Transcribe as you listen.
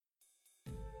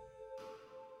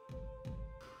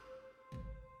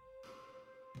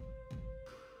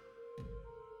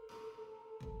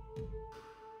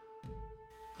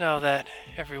Now that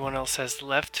everyone else has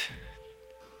left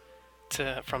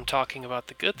from talking about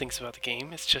the good things about the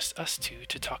game, it's just us two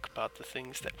to talk about the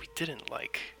things that we didn't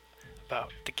like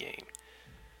about the game.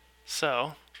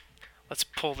 So, let's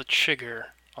pull the trigger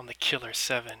on the Killer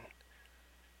 7.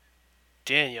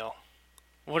 Daniel,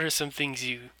 what are some things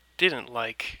you didn't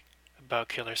like about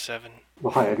Killer 7?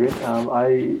 Well, hi, Adrian.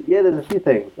 There's a few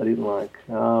things I didn't like.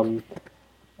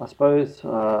 I suppose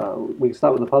we can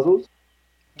start with the puzzles.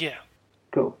 Yeah.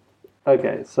 Cool.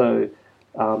 Okay, so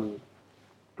um,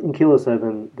 in Killer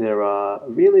 7, there are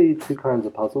really two kinds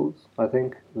of puzzles. I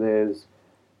think there's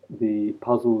the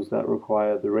puzzles that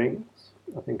require the rings.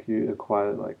 I think you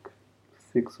acquire like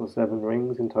 6 or 7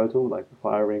 rings in total, like the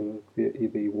fire ring,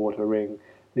 the water ring.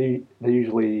 They're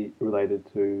usually related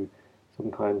to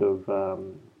some kind of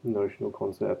notional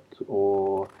concept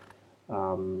or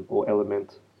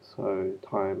element, so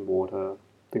time, water,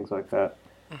 things like that.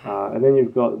 Mm-hmm. And then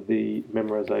you've got the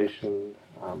memorization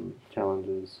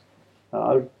challenges.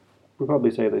 I would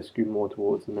probably say they skew more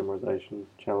towards the memorization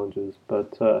challenges,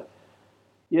 but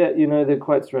yeah, they're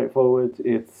quite straightforward.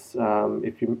 It's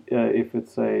if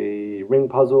it's a ring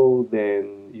puzzle,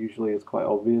 then usually it's quite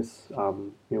obvious,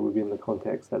 within the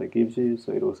context that it gives you.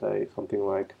 So it'll say something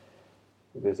like,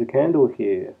 "There's a candle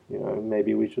here.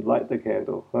 Maybe we should light the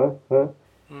candle, huh? Huh?"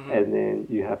 Mm-hmm. And then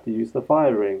you have to use the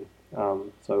fire ring.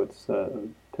 So it's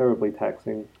terribly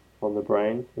taxing on the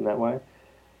brain in that way.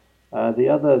 The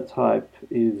other type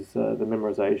is the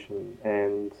memorization,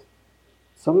 and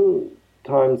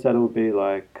sometimes that'll be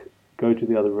like go to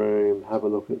the other room, have a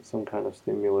look at some kind of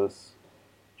stimulus,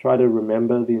 try to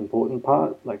remember the important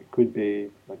part. Like it could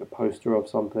be like a poster of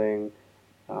something,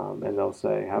 and they'll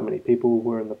say how many people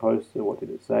were in the poster, what did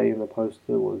it say in the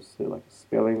poster, was there like a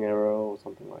spelling error or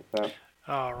something like that.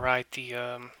 All right.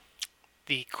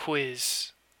 The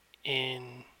quiz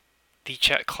in the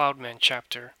Cloudman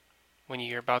chapter when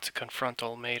you're about to confront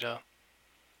Olmeda.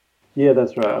 Yeah,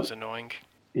 that's That right. was annoying.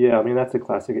 Yeah, I mean that's a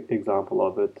classic example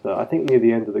of it. I think near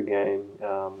the end of the game,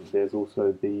 there's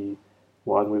also the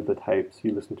one with the tapes.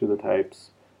 You listen to the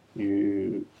tapes,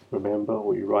 you remember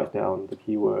or you write down the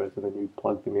keywords, and then you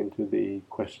plug them into the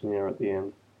questionnaire at the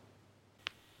end.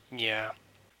 Yeah.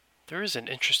 There is an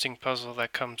interesting puzzle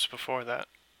that comes before that.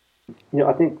 Yeah,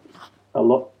 I think a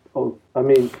lot of. I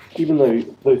mean, even though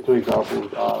those two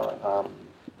examples are,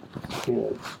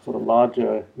 sort of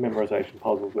larger memorization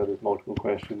puzzles where there's multiple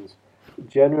questions,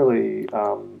 generally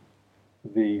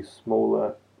the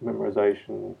smaller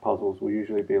memorization puzzles will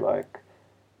usually be like,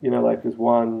 like there's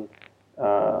one,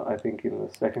 I think in the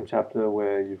second chapter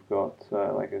where you've got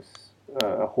like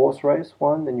a horse race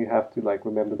one, and you have to like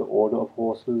remember the order of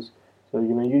horses. So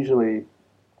usually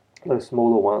those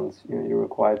smaller ones, you're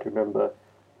required to remember,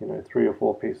 3 or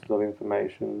 4 pieces of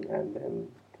information and then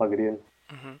plug it in.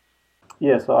 Hmm.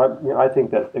 Yeah, so I think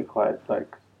that they're quite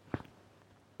like,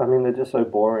 I mean, they're just so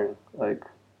boring. Like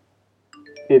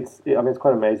I mean, it's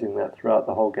quite amazing that throughout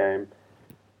the whole game,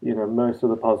 most of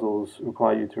the puzzles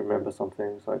require you to remember something.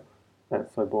 It's like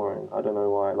that's so boring. I don't know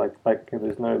why.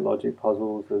 There's no logic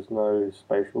puzzles. There's no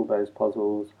spatial based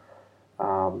puzzles.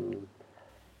 Um,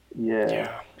 yeah,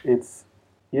 Yeah. it's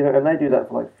and they do that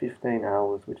for like 15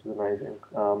 hours, which is amazing.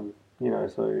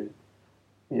 So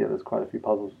yeah, there's quite a few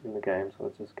puzzles in the game, so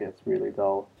it just gets really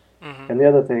dull. Hmm. And the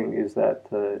other thing is that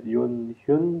Yoon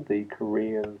Hyun, the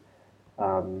Korean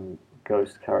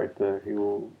ghost character, who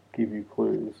will give you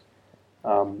clues.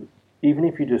 Um, Even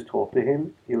if you just talk to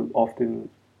him, he'll often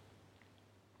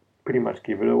pretty much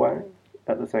give it away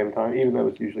at the same time, even though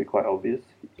it's usually quite obvious.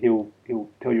 He'll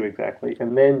tell you exactly,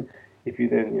 and then if you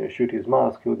then shoot his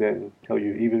mask, he'll then tell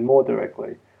you even more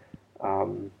directly.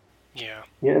 Um, Yeah.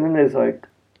 yeah, and then there's like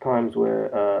times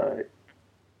where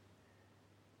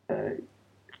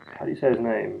how do you say his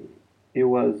name?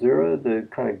 Iwazura, the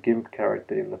kind of gimp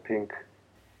character in the pink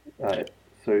uh,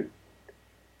 suit.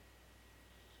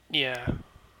 Yeah.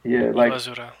 Yeah, like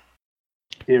Iwazura.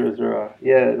 Iwazura.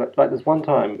 Yeah, like there's one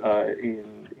time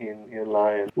in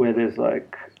Lion where there's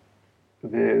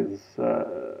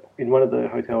in one of the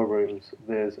hotel rooms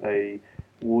there's a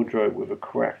wardrobe with a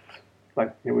cracked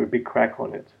with a big crack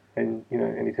on it, and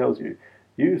he tells you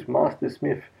use Master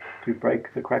Smith to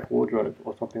break the cracked wardrobe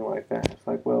or something like that. It's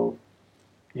like, well,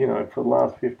 for the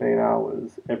last 15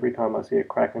 hours, every time I see a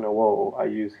crack in a wall, I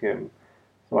use him.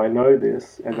 So I know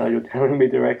this, and now Hmm. you're telling me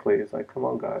directly. It's like, come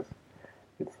on, guys.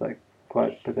 It's like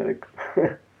quite pathetic.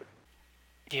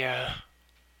 Yeah.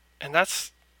 And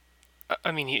that's.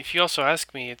 I mean, if you also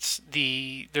ask me,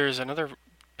 there's another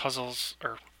puzzles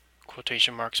or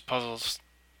quotation marks puzzles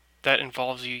that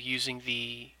involves you using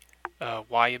the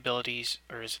Y abilities,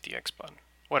 or is it the X button?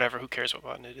 whatever, who cares what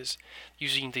button it is,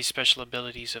 using the special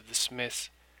abilities of the smiths.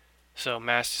 So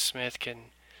Master Smith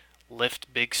can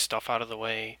lift big stuff out of the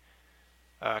way.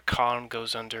 Khan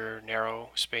goes under narrow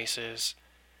spaces.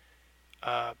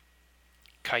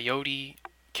 Coyote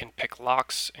can pick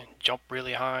locks and jump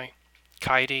really high.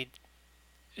 Kaede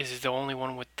is the only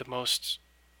one with the most.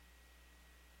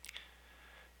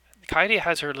 Kaede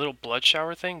has her little blood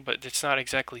shower thing, but it's not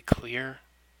exactly clear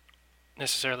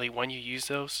necessarily when you use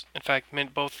those. In fact,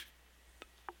 both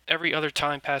every other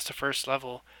time past the first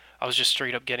level, I was just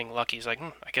straight up getting lucky. It's like,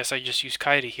 I guess I just use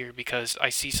Kaede here because I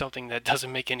see something that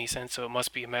doesn't make any sense, so it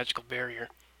must be a magical barrier.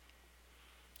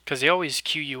 Because they always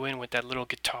cue you in with that little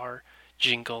guitar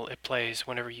jingle it plays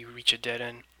whenever you reach a dead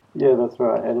end. Yeah, that's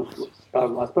right. And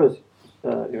I suppose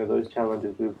those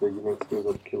challenges with the unique skills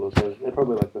of Killer 7, they're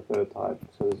probably like the third type.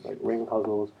 So there's like ring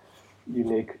puzzles,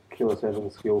 unique Killer 7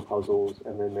 skill puzzles,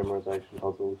 and then memorization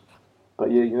puzzles.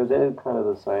 But yeah, they're kind of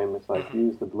the same. It's like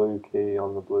use the blue key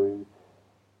on the blue.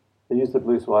 They use the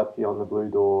blue swipe key on the blue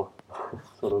door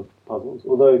sort of puzzles.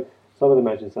 Although some of them,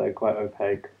 as you say, are quite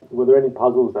opaque. Were there any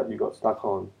puzzles that you got stuck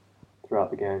on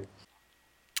throughout the game?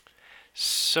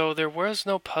 So there was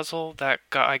no puzzle that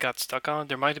I got stuck on.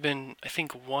 There might have been, I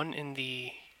think, one in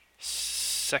the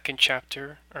second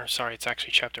chapter, or sorry, it's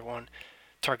actually chapter 1,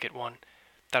 target 1,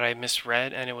 that I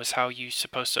misread, and it was how you're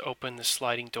supposed to open the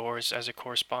sliding doors as it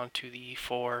corresponds to the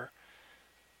 4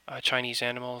 Chinese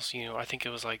animals. I think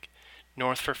it was like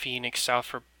north for phoenix, south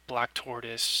for black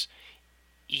tortoise,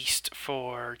 east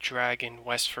for dragon,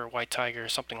 west for white tiger,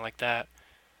 something like that.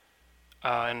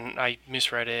 And I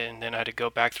misread it, and then I had to go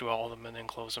back through all of them and then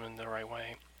close them in the right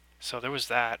way. So there was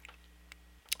that.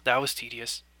 That was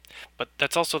tedious. But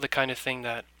that's also the kind of thing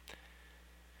that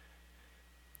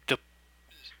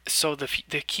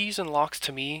the keys and locks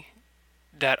to me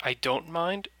that I don't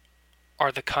mind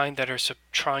are the kind that are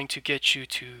trying to get you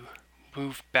to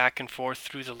move back and forth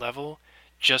through the level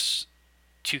just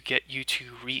to get you to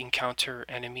re-encounter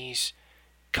enemies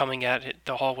coming at it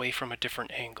the hallway from a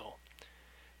different angle.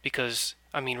 Because,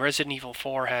 Resident Evil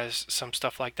 4 has some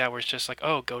stuff like that where it's just like,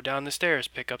 oh, go down the stairs,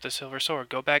 pick up the silver sword,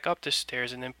 go back up the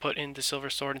stairs, and then put in the silver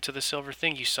sword into the silver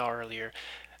thing you saw earlier.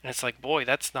 And it's like, boy,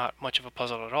 that's not much of a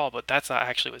puzzle at all, but that's not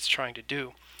actually what it's trying to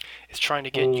do. It's trying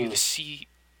to get you to see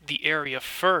the area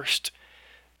first,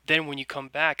 then when you come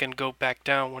back and go back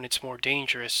down when it's more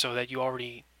dangerous, so that you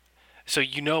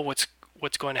know what's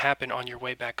going to happen on your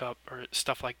way back up, or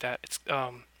stuff like that.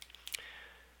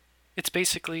 It's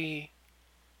basically,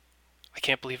 I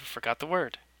can't believe I forgot the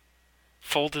word.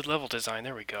 Folded level design,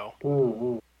 there we go.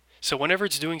 Mm-hmm. So whenever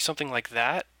it's doing something like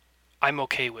that, I'm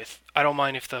okay with. I don't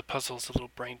mind if the puzzle's a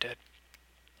little brain dead.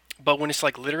 But when it's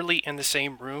like literally in the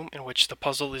same room in which the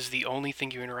puzzle is the only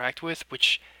thing you interact with,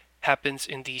 which happens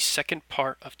in the second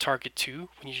part of Target 2,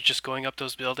 when you're just going up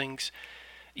those buildings,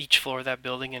 each floor of that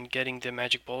building and getting the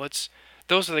magic bullets,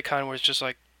 those are the kind where it's just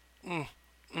like,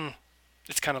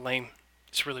 it's kind of lame.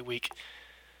 It's really weak.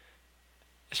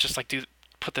 It's just like,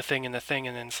 put the thing in the thing,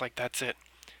 and then it's like, that's it.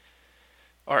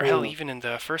 Or hell, even in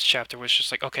the first chapter, was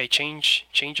just like, okay, change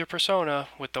your persona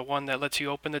with the one that lets you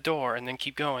open the door, and then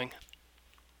keep going.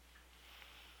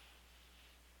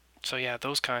 So yeah,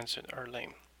 those kinds are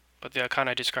lame. But the kind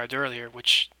I described earlier,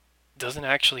 which doesn't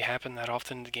actually happen that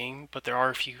often in the game, but there are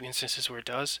a few instances where it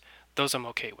does, those I'm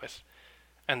okay with.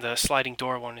 And the sliding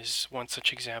door one is one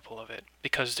such example of it,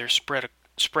 because they're spread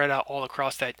out all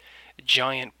across that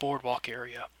giant boardwalk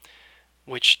area,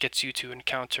 which gets you to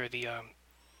encounter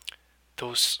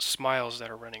those smiles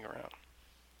that are running around.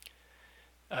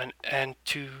 And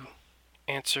to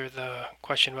answer the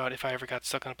question about if I ever got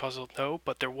stuck on a puzzle, no,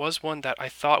 but there was one that I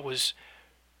thought was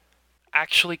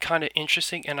actually kind of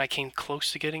interesting, and I came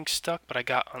close to getting stuck, but I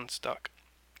got unstuck.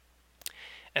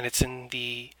 And it's in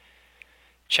the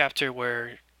chapter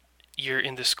where you're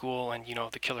in the school and,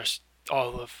 the killers,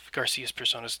 all of Garcia's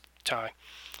personas die.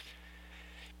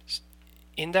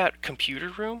 In that computer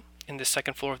room, in the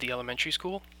second floor of the elementary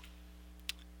school,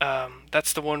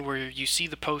 that's the one where you see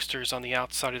the posters on the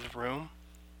outside of the room,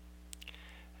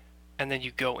 and then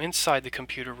you go inside the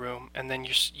computer room, and then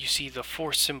you see the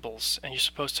 4 symbols, and you're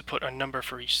supposed to put a number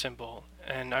for each symbol.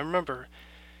 And I remember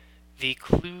the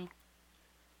clue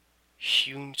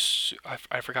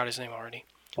I forgot his name already.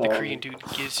 The Korean dude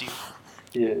gives you.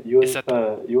 Yeah, Yoon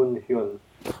Hyun.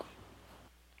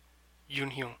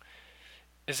 Yoon Hyun.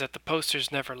 Is that the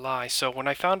posters never lie. So when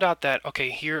I found out that, okay,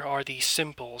 here are these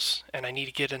symbols, and I need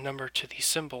to get a number to these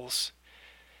symbols,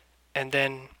 and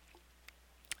then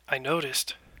I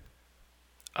noticed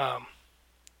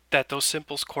that those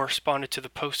symbols corresponded to the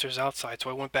posters outside, so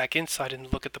I went back inside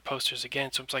and looked at the posters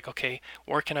again. So it's like, okay,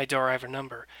 where can I derive a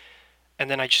number? and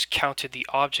then I just counted the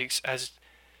objects as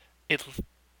it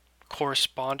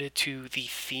corresponded to the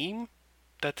theme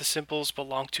that the symbols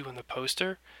belong to in the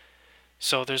poster.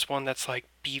 So there's one that's like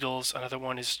beetles, another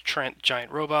one is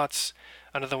giant robots,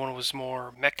 another one was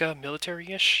more mecha,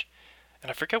 military-ish, and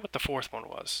I forget what the fourth one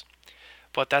was.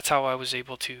 But that's how I was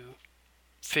able to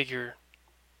figure,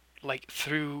 like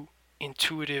through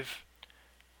intuitive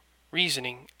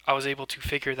reasoning, I was able to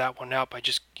figure that one out by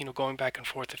just, going back and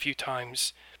forth a few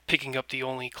times, picking up the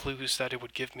only clues that it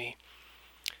would give me.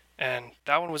 And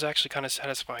that one was actually kind of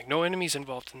satisfying. No enemies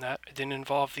involved in that. It didn't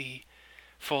involve the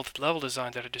folded level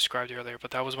design that I described earlier,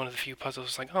 but that was one of the few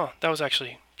puzzles like, oh, that was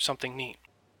actually something neat.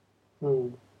 Hmm.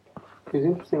 It's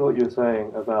interesting what you're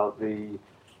saying about the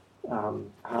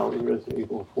how in Resident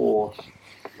Evil 4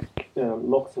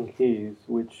 locks and keys,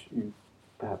 which you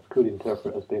perhaps could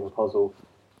interpret as being a puzzle,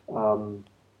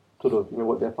 sort of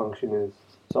what their function is.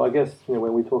 So I guess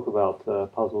when we talk about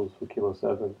puzzles for Killer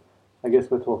 7, I guess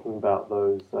we're talking about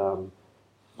those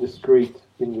discrete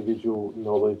individual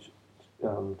knowledge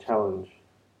challenges.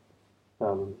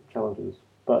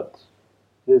 But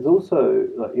there's also,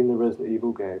 like in the Resident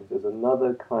Evil games, there's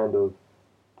another kind of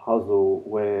puzzle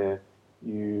where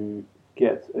you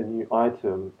get a new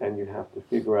item and you have to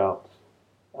figure out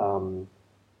um,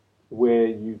 where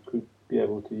you could be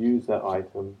able to use that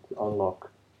item to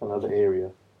unlock another area.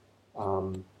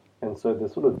 Um, and so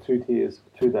there's sort of two tiers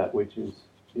to that, which is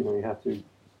you have to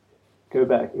go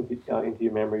back into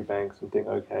your memory banks and think,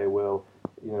 okay, well,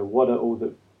 what are all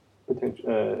the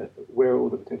where are all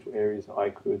the potential areas I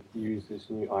could use this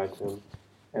new item,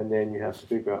 and then you have to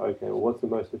figure out, okay, well, what's the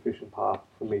most efficient path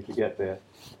for me to get there,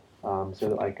 so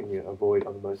that I can avoid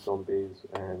on the most zombies,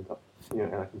 and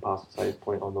and I can pass a save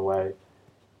point on the way.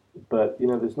 But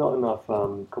there's not enough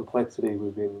complexity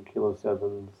within Killer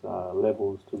 7's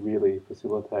levels to really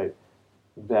facilitate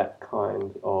that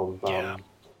kind of Yeah.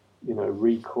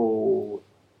 recall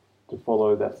to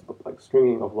follow that like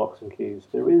stringing of locks and keys.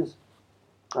 There is,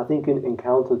 I think, in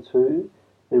Encounter 2,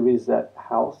 there is that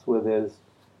house where there's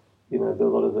a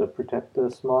lot of the protector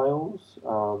smiles.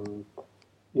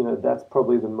 That's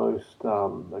probably the most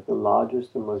like the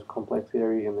largest and most complex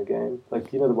area in the game. Like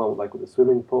the one with, like with the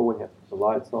swimming pool when you have to put the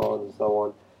lights on and so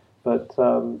on. But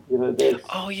there's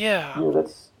Oh, yeah.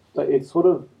 that's like, it sort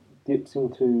of dips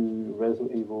into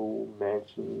Resident Evil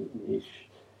Mansion-ish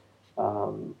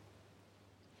um,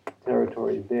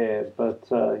 territory there. But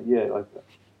yeah, like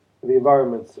the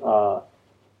environments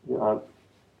aren't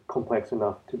complex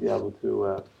enough to be able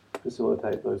to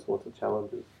facilitate those sorts of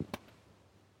challenges.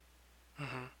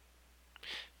 hmm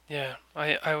Yeah,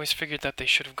 I always figured that they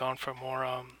should have gone for more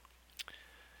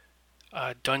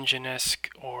dungeon-esque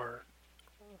or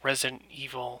Resident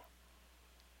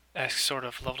Evil-esque sort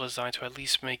of level design to at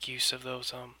least make use of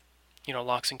those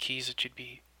locks and keys that you'd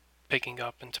be picking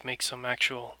up, and to make some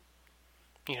actual,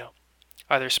 you know,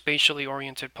 either spatially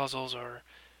oriented puzzles or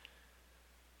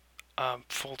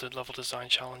folded level design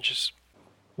challenges.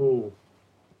 Hmm.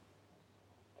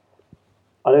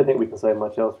 I don't think we can say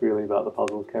much else really about the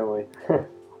puzzles, can we?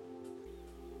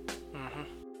 hmm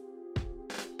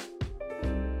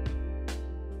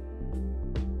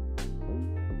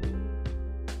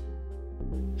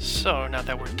So now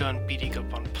that we're done beating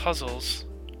up on puzzles,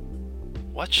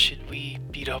 what should we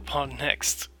beat up on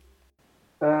next?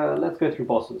 Let's go through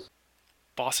bosses.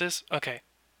 Bosses? Okay.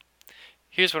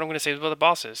 Here's what I'm going to say about the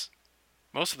bosses.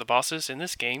 Most of the bosses in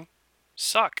this game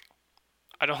suck.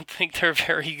 I don't think they're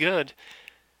very good.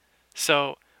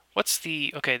 So, what's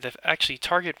the okay? The actually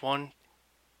Target One.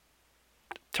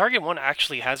 Target One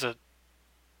actually has a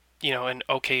an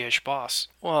okay-ish boss.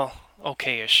 Well,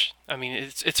 okay-ish. I mean,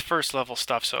 it's first level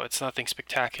stuff, so it's nothing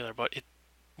spectacular, but it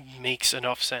makes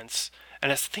enough sense.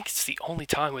 And I think it's the only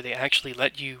time where they actually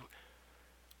let you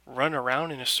run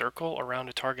around in a circle around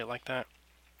a target like that.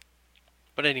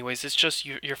 But anyways, it's just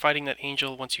you're fighting that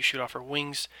angel. Once you shoot off her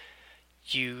wings,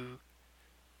 you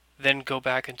then go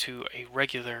back into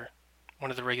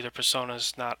one of the regular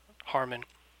personas, not Harmon.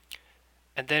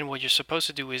 And then what you're supposed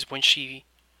to do is when she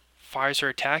fires her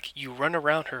attack, you run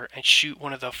around her and shoot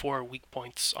one of the 4 weak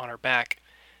points on her back.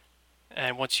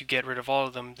 And once you get rid of all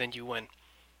of them, then you win.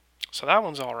 So that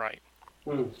one's alright.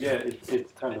 Yeah,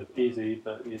 it's kind of easy,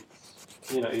 but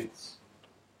it's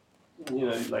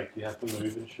like you have to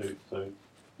move and shoot. So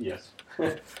yes.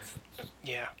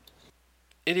 Yeah.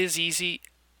 It is easy,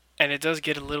 and it does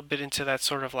get a little bit into that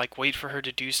sort of like wait for her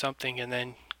to do something and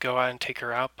then go out and take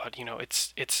her out, but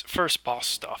it's first boss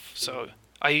stuff. So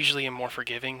I usually am more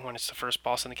forgiving when it's the first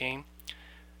boss in the game.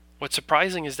 What's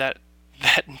surprising is that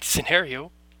that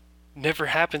scenario never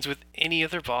happens with any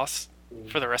other boss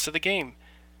for the rest of the game.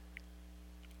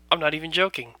 I'm not even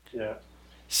joking. Yeah.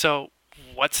 So,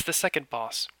 what's the second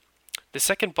boss? The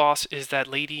second boss is that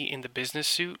lady in the business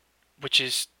suit, which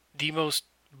is the most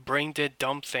brain dead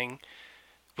dumb thing,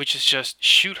 which is just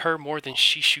shoot her more than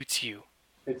she shoots you.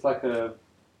 It's like a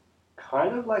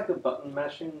kind of like a button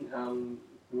mashing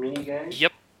mini game,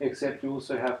 Yep. except you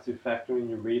also have to factor in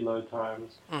your reload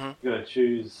times. Hmm. You got to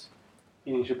choose.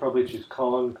 You should probably choose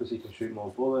Colin because he can shoot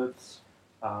more bullets,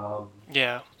 um,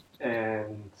 Yeah.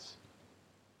 and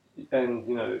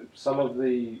some of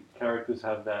the characters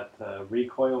have that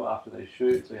recoil after they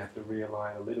shoot, so you have to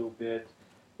realign a little bit.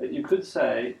 But you could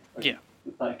say, Yeah.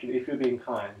 like if you're being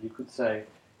kind, you could say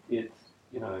it.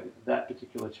 That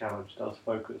particular challenge does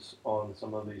focus on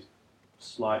some of these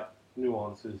slight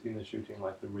nuances in the shooting,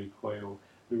 like the recoil,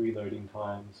 the reloading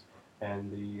times,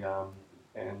 and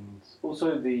and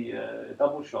also the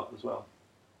double shot as well.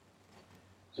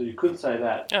 So you could say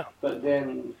that, Yeah. but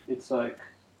then it's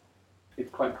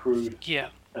quite crude Yeah.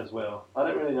 as well. I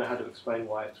don't really know how to explain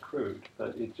why it's crude,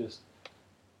 but it just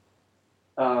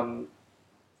um,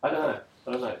 I don't know.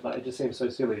 I don't know. Like it just seems so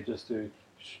silly just to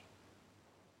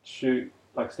shoot,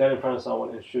 like stand in front of someone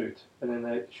and shoot, and then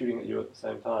they're shooting at you at the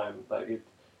same time. Like it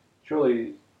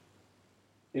surely,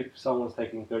 if someone's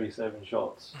taking 37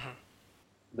 shots, Hmm.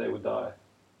 they would die.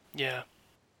 Yeah.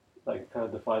 Like it kind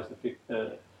of defies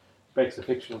breaks the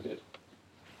fiction a bit.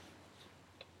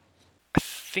 I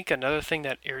think another thing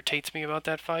that irritates me about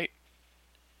that fight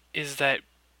is that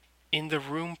in the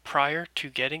room prior to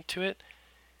getting to it,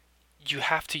 you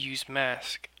have to use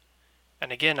mask.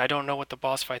 And again, I don't know what the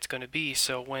boss fight's going to be,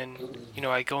 so when,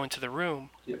 I go into the room,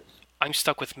 Yep. I'm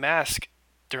stuck with mask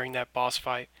during that boss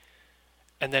fight.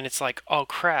 And then it's like, oh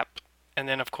crap. And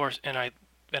then, of course, and I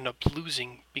end up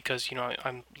losing because,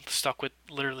 I'm stuck with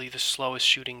literally the slowest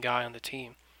shooting guy on the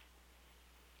team.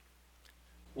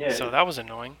 Yeah, So that was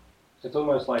annoying. it's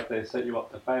almost like they set you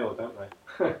up to fail, don't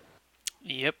they?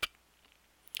 Yep.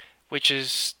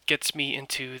 Which gets me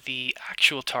into the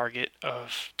actual target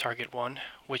of Target 1,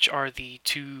 which are the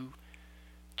two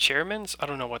chairmans. I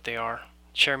don't know what they are.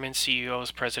 Chairmen,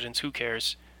 CEOs, presidents, who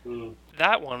cares? Mm.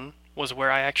 That one was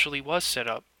where I actually was set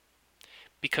up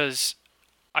because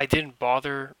I didn't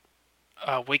bother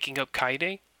waking up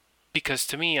Kaide because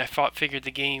to me, figured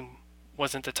the game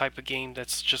wasn't the type of game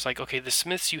that's just like, okay, the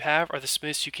Smiths you have are the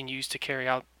Smiths you can use to carry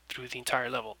out through the entire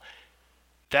level.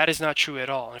 That is not true at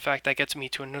all. In fact, that gets me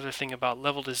to another thing about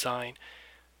level design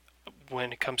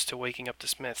when it comes to waking up the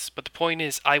Smiths. But the point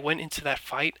is, I went into that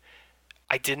fight,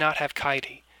 I did not have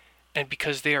Kaide. And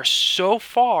because they are so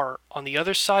far on the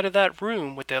other side of that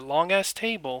room with that long ass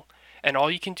table, and all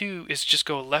you can do is just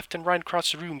go left and right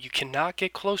across the room, you cannot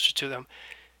get closer to them.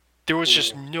 There was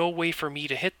just no way for me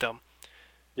to hit them.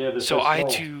 Yeah, they're So so I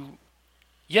had small. to,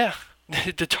 yeah,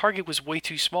 the target was way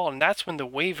too small, and that's when the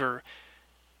waiver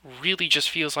really just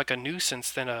feels like a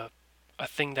nuisance than a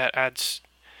thing that adds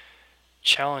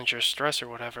challenge or stress or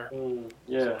whatever.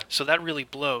 Yeah. So that really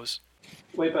blows.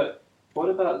 Wait, but what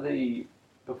about the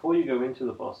before you go into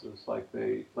the bosses?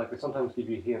 They sometimes give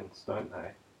you hints, don't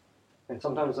they? And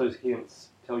sometimes those hints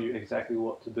tell you exactly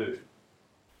what to do.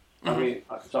 I Hmm. mean,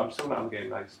 so I'm just talking about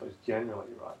game, I suppose, generally,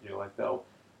 right? Like they'll,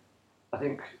 I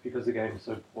think because the game is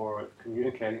so poor at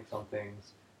communicating some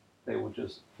things, they will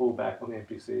just fall back on the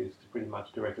NPCs to pretty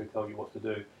much directly tell you what to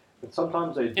do. And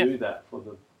sometimes they Yeah. do that for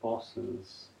the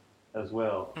bosses as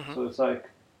well. Hmm. So it's like,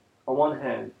 on one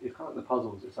hand, it's kind of like the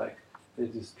puzzles. It's like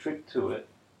there's this trick to it,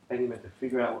 and you're meant to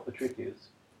figure out what the trick is.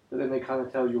 But then they kind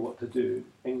of tell you what to do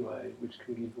anyway, which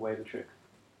can give away the trick.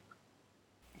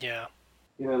 Yeah.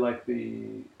 Like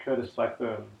the Curtis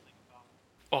Blackburn. Well,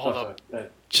 Oh, hold up. sorry.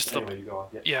 Just Anyway, you go on.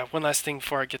 Yeah. yeah. One last thing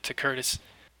before I get to Curtis.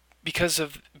 Because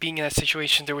of being in that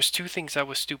situation, there was two things that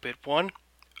was stupid. One,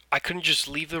 I couldn't just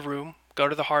leave the room, go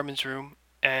to the Harmon's room,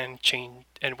 and change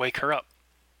and wake her up.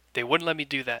 They wouldn't let me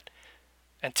do that.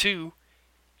 And two,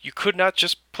 you could not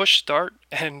just push start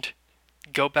and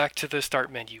go back to the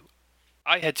start menu.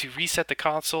 I had to reset the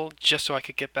console just so I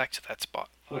could get back to that spot.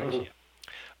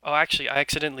 Oh, actually, I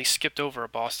accidentally skipped over a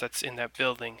boss that's in that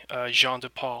building, Jean de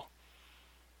Paul.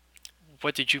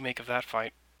 What did you make of that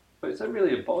fight? But is that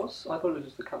really a boss? I thought it was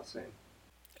just a cutscene.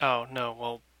 Oh no,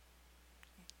 well,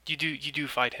 you do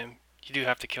fight him. You do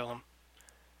have to kill him.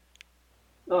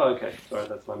 Oh, okay. Sorry,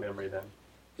 that's my memory then.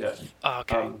 Yeah.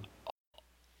 Okay. Um,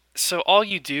 So all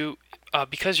you do,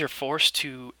 because you're forced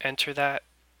to enter that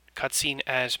cutscene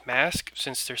as Mask,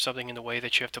 since there's something in the way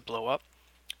that you have to blow up,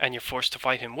 and you're forced to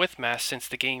fight him with Mask since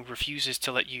the game refuses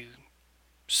to let you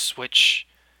switch.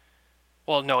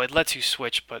 Well, no, it lets you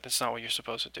switch, but that's not what you're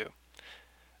supposed to do.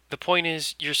 The point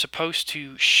is, you're supposed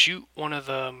to shoot one of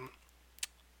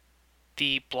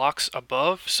the blocks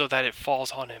above so that it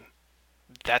falls on him.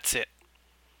 That's it.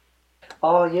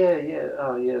 Oh yeah, yeah,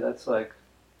 oh yeah. That's like,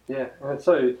 yeah, and it's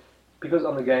so because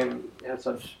on the game it has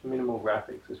such minimal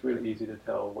graphics. It's really easy to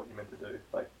tell what you're meant to do.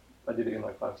 Like I did it in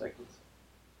like 5 seconds.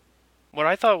 What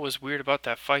I thought was weird about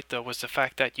that fight, though, was the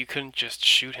fact that you couldn't just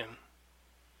shoot him.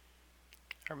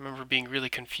 I remember being really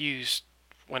confused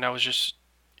when I was just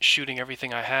shooting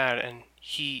everything I had, and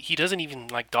he doesn't even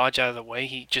like dodge out of the way.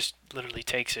 He just literally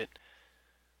takes it.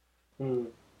 Hmm.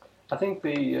 I think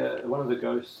the one of the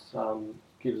ghosts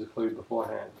gives a clue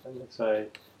beforehand, and they say,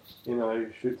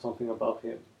 shoot something above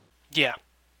him. Yeah,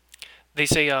 they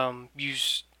say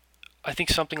use. I think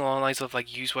something along the lines of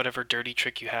like use whatever dirty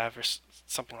trick you have or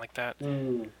something like that.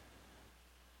 Hmm.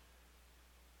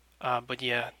 But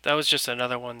yeah, that was just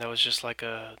another one that was just like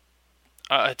a.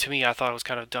 To me, I thought it was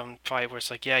kind of a dumb fight where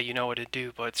it's like, yeah, you know what to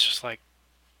do, but it's just like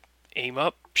aim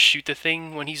up, shoot the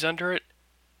thing when he's under it,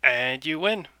 and you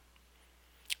win.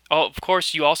 Oh, of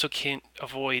course, you also can't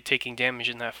avoid taking damage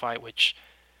in that fight, which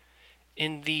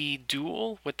in the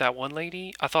duel with that one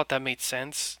lady, I thought that made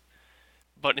sense.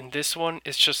 But in this one,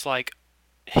 it's just like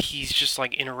he's just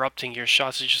like interrupting your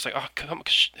shots. It's just like, oh, come,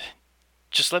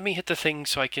 just let me hit the thing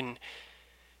so I can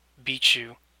beat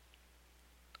you.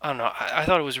 I don't know. I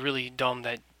thought it was really dumb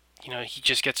that he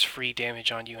just gets free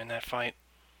damage on you in that fight.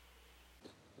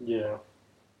 Yeah,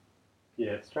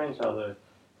 yeah. It's strange how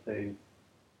they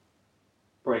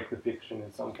break the fiction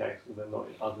in some cases and not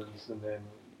in others, and then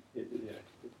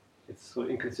it's sort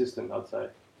of inconsistent, I'd say.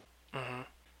 hmm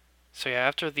So yeah,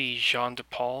 after the Jean de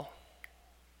Paul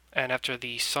and after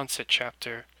the Sunset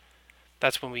chapter,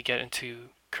 that's when we get into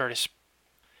Curtis.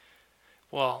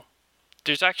 Well,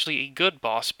 there's actually a good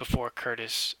boss before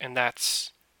Curtis, and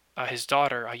that's his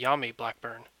daughter, Ayame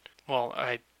Blackburn. Well,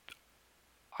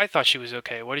 I thought she was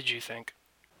okay. What did you think?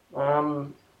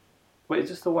 Um, Wait, is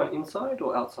this the one inside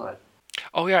or outside?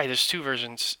 Oh yeah, there's two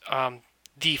versions.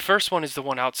 The first one is the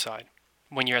one outside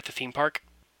when you're at the theme park.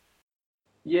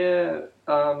 Yeah,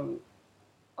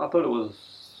 I thought it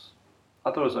was,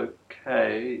 I thought it was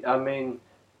okay. I mean,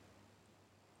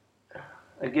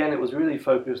 again, it was really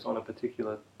focused on a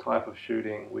particular type of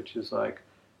shooting, which is like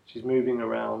she's moving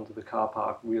around the car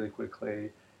park really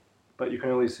quickly, but you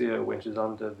can only see her when she's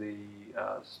under the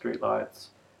street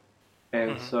lights.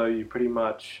 And hmm so you pretty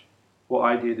much, what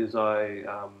I did is I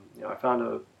found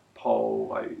a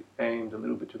pole. I aimed a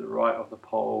little bit to the right of the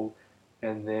pole,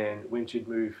 and then when she'd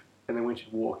move, and then when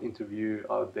she'd walk into view,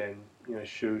 I would then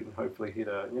shoot and hopefully hit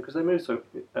her. Because they move so,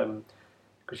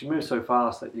 because she moves so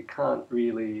fast that you can't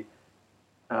really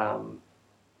um,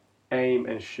 aim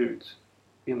and shoot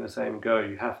in the same go.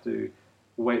 You have to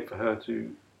wait for her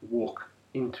to walk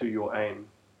into your aim,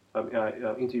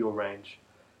 into your range,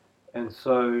 and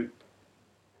so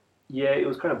yeah, it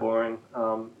was kind of boring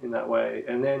in that way.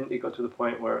 And then it got to the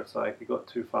point where it's like it got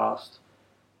too fast,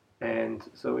 and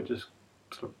so it just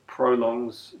sort of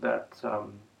prolongs that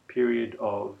period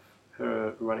of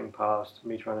her running past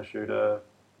me trying to shoot her,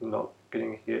 not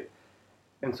getting hit.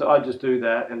 And so I'd just do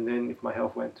that, and then if my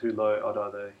health went too low, I'd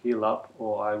either heal up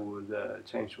or I would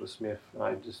change to a smith. And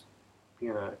I just,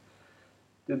 you know,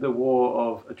 did the war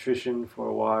of attrition for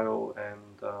a while,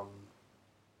 and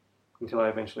until I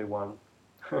eventually won.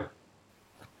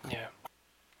 Yeah.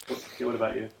 What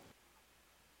about you?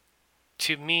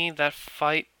 To me, that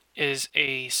fight is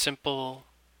a simple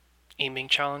aiming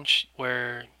challenge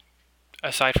where,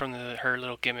 aside from her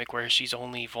little gimmick where she's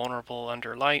only vulnerable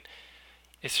under light,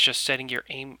 it's just setting your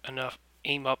aim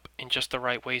up in just the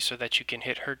right way so that you can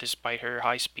hit her despite her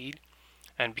high speed.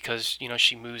 And because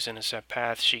she moves in a set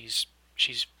path, she's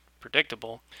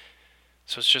predictable.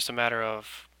 So it's just a matter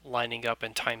of lining up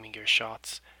and timing your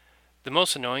shots. The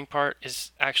most annoying part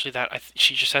is actually that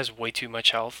she just has way too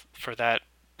much health for that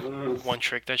Mm. one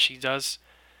trick that she does.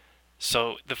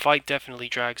 So the fight definitely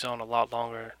drags on a lot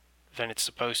longer than it's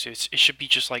supposed to. It should be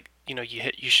just like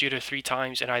you shoot her 3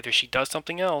 times and either she does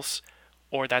something else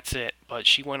or that's it. But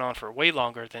she went on for way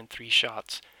longer than 3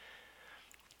 shots,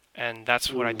 and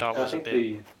that's what I Mm. thought I was a think bit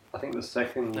I think the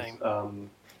second lame.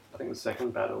 I think the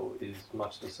second battle is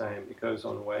much the same. It goes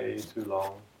on way too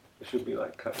long. It should be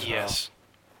like cut in half. Yes,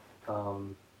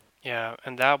 Um, yeah,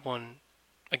 and that one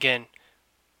again,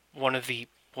 one of the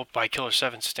well, by Killer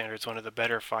 7 standards, one of the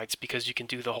better fights because you can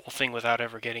do the whole thing without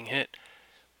ever getting hit.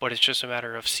 But it's just a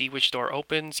matter of see which door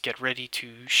opens, get ready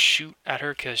to shoot at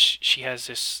her because she has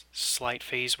this slight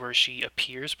phase where she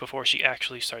appears before she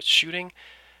actually starts shooting,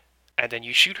 and then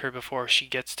you shoot her before she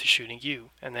gets to shooting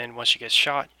you. And then once she gets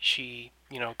shot, she,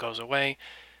 goes away,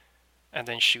 and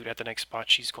then shoot at the next spot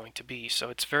she's going to be. So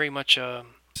it's very much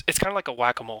it's kind of like a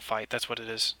whack-a-mole fight. That's what it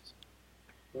is.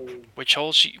 mm, Which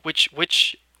hole she,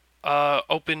 which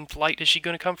open light is she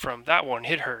going to come from? That one,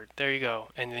 hit her. There you go.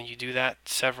 And then you do that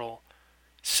several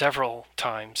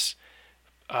times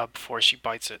before she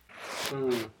bites it.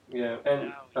 Yeah,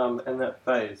 and that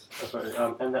phase,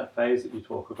 and that phase that you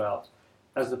talk about,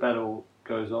 as the battle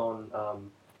goes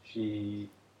on, she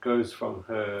goes from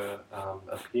her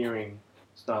appearing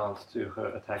stance to her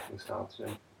attacking stance,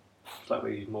 and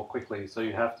slightly more quickly. So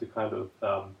you have to kind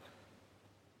of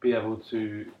be able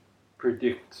to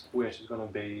predict where she's going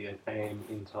to be and aim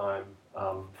in time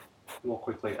more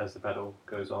quickly as the battle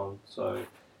goes on. So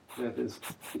there's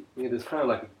kind of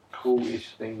like a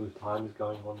cool-ish thing with times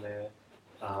going on there,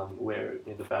 where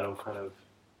the battle kind of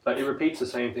like it repeats the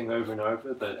same thing over and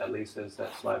over, but at least there's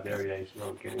that slight variation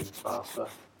of getting faster.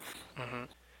 Mm-hmm.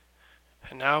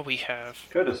 And now we have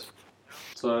Curtis.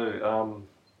 So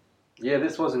yeah,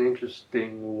 this was an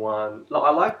interesting one.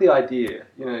 I like the idea,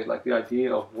 like the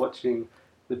idea of watching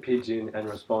the pigeon and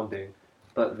responding,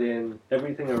 but then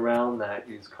everything around that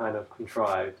is kind of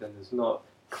contrived and there's not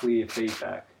clear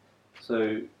feedback.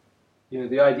 So,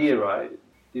 the idea, right,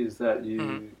 is that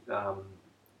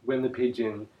when the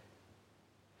pigeon,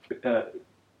 so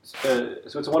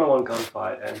it's a one-on-one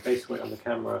gunfight, and basically on the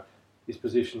camera is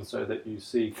positioned so that you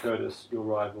see Curtis, your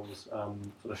rival's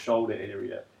sort of shoulder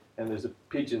area, and there's a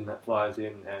pigeon that flies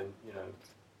in and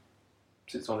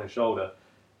sits on his shoulder,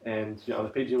 and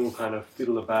the pigeon will kind of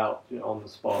fiddle about on the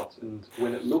spot, and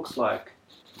when it looks like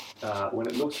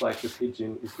the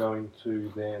pigeon is going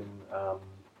to then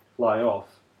fly off,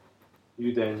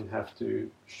 you then have to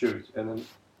shoot, and then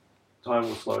time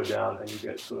will slow down, and you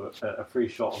get sort of a free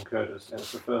shot on Curtis, and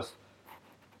it's the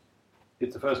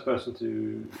first person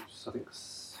to, I think,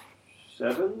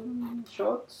 7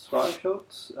 shots, 5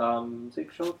 shots,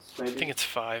 6 shots, maybe. I think it's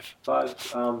 5.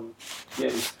 5. Yeah,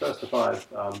 it's first to 5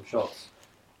 shots.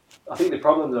 I think the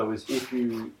problem though is if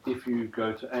you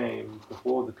go to aim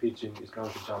before the pigeon is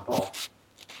going to jump off,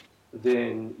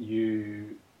 then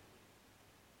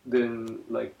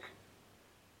like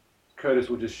Curtis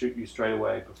will just shoot you straight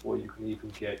away before you can even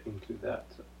get into that,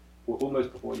 or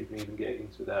almost before you can even get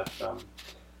into that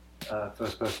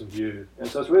first person view. And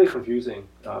so it's really confusing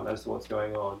as to what's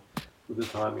going on with the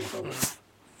timings on it.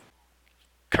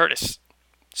 Curtis.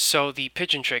 So the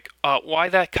pigeon trick, why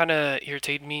that kind of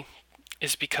irritated me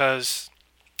is because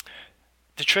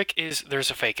the trick is there's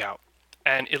a fake out.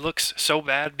 And it looks so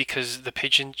bad because the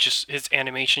pigeon his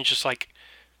animation just like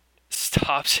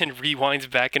stops and rewinds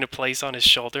back into place on his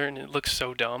shoulder, and it looks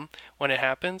so dumb when it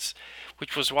happens,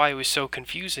 which was why it was so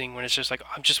confusing when it's just like,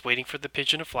 I'm just waiting for the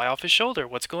pigeon to fly off his shoulder.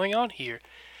 What's going on here?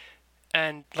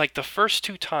 And like the first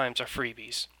 2 times are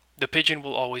freebies. The pigeon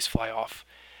will always fly off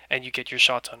and you get your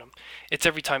shots on him. It's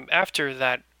every time after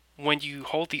that when you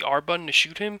hold the R button to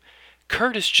shoot him,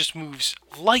 Curtis just moves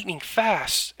lightning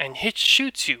fast and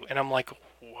shoots you, and I'm like,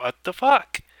 what the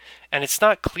fuck? And it's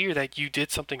not clear that you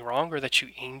did something wrong or that you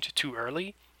aimed too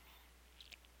early,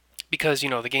 because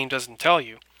the game doesn't tell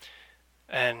you.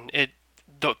 And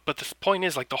but the point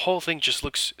is, like, the whole thing just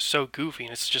looks so goofy,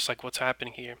 and it's just like, what's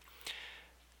happening here?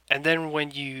 And then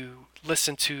when you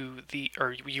listen to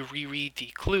or you reread the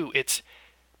clue, it's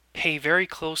pay very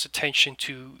close attention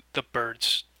to the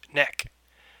bird's neck.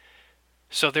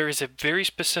 So there is a very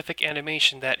specific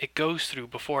animation that it goes through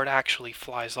before it actually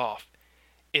flies off.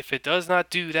 If it does not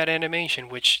do that animation,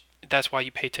 which that's why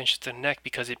you pay attention to the neck,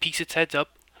 because it peeks its head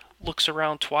up, looks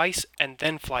around twice, and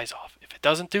then flies off. If it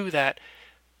doesn't do that,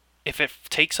 if it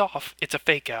takes off, it's a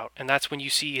fake out, and that's when you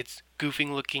see its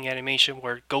goofing looking animation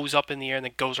where it goes up in the air and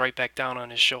then goes right back down on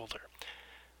his shoulder,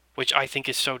 which I think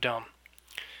is so dumb.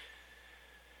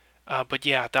 But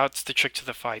yeah, that's the trick to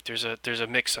the fight. There's a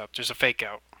mix-up. There's a fake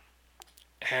out.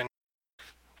 And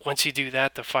once you do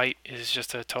that, the fight is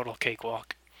just a total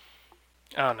cakewalk.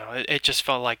 I don't know. It just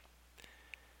felt like,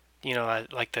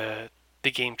 like the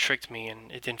game tricked me,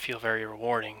 and it didn't feel very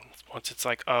rewarding. Once it's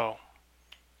like, oh,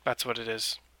 that's what it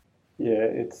is. Yeah,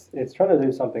 it's trying to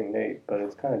do something neat, but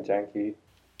it's kind of janky.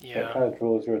 Yeah. It kind of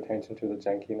draws your attention to the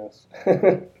jankiness.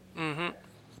 Mm-hmm.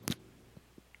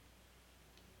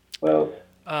 Well,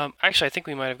 actually, I think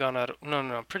we might have gone out. No,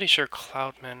 I'm pretty sure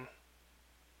Cloudman.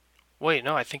 Wait,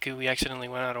 no, I think we accidentally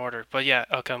went out of order. But yeah,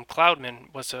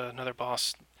 Cloudman was another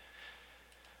boss.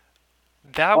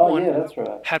 That one that's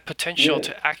right. had potential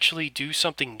to actually do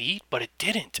something neat, but it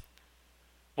didn't.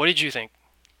 What did you think?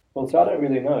 Well, so I don't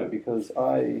really know because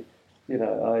I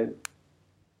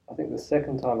think the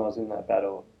second time I was in that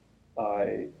battle,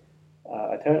 I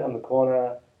turned on the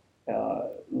corner,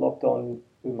 locked on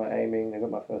with my aiming, I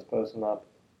got my first person up,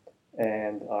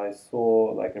 and I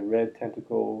saw like a red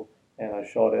tentacle, and I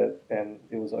shot it, and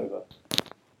it was over.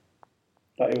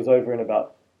 It was over in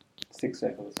about 6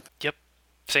 seconds. Yep,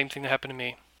 Same thing that happened to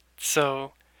me.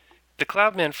 So the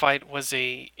Cloudman fight was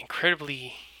a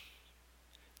incredibly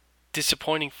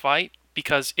disappointing fight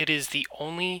because it is the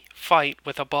only fight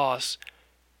with a boss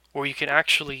where you can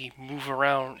actually move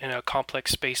around in a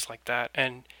complex space like that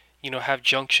and have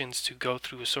junctions to go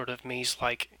through a sort of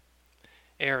maze-like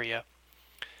area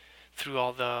through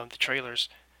all the trailers.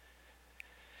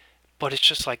 But it's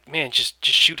just like, man, just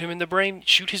shoot him in the brain,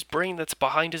 shoot his brain that's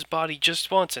behind his body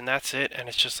just once, and that's it. And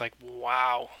it's just like,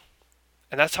 wow.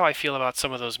 And that's how I feel about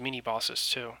some of those mini bosses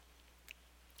too,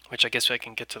 which I guess I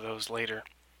can get to those later.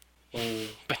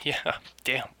 But yeah,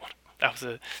 damn, that was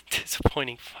a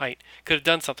disappointing fight. Could have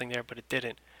done something there, but it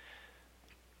didn't.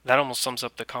 That almost sums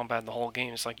up the combat in the whole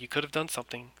game. It's like you could have done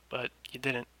something, but you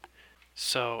didn't.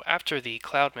 So after the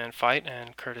Cloudman fight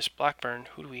and Curtis Blackburn,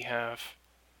 who do we have?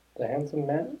 The Handsome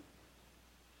Man?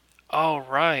 Oh,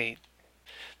 right.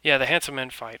 Yeah, the Handsome Man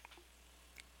fight.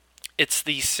 It's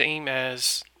the same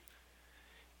as...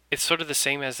 It's sort of the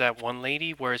same as that one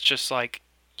lady, where it's just like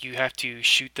you have to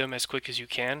shoot them as quick as you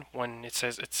can when it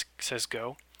says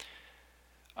go.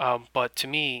 But to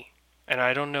me, and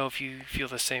I don't know if you feel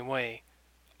the same way,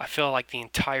 I feel like the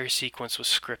entire sequence was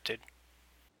scripted.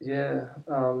 Yeah.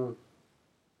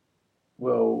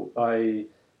 Well,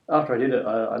 after I did it,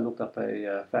 I looked up a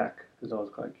FAQ because I was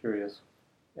quite curious,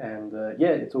 and yeah,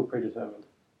 it's all predetermined.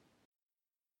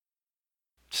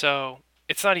 So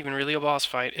it's not even really a boss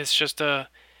fight. It's just a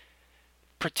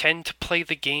pretend to play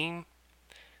the game,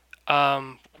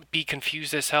 be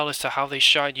confused as hell as to how they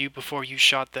shot you before you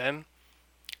shot them.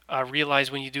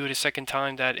 Realize when you do it a second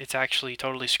time that it's actually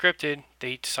totally scripted.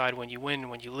 They decide when you win and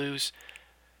when you lose.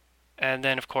 And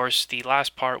then, of course, the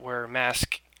last part where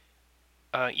Mask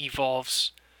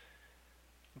evolves.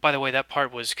 By the way, that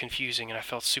part was confusing, and I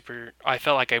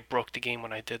felt like I broke the game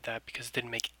when I did that because it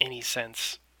didn't make any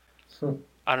sense.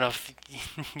 I don't know if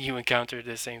you encountered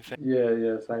the same thing.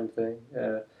 Yeah, same thing.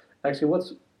 Yeah. Actually,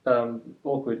 what's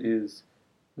awkward is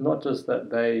not just that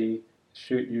they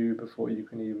shoot you before you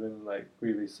can even like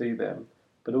really see them,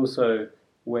 but also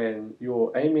when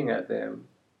you're aiming at them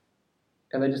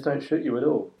and they just don't shoot you at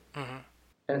all. Mm-hmm.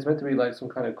 And it's meant to be like some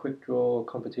kind of quick draw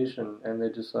competition, and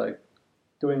they're just like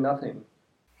doing nothing.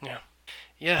 Yeah.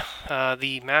 Yeah,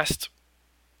 the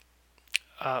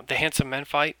Handsome Men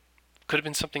fight could have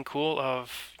been something cool.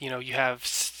 Of you have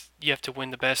to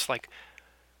win the best like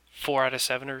 4 out of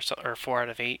 7 or 4 out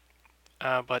of 8,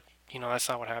 but that's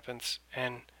not what happens.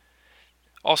 And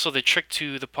also the trick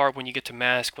to the part when you get to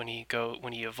Mask when he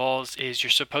evolves is you're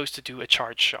supposed to do a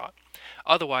charge shot.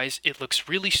 Otherwise, it looks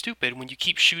really stupid when you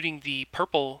keep shooting the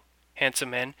purple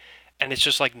Handsome Men and it's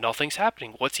just like nothing's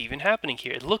happening. What's even happening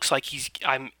here? It looks like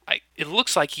it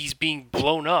looks like he's being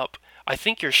blown up. I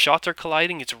think your shots are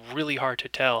colliding. It's really hard to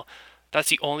tell. That's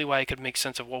the only way I could make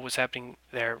sense of what was happening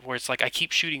there, where it's like I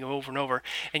keep shooting over and over.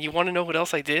 And you want to know what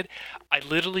else I did? I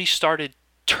literally started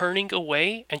turning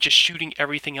away and just shooting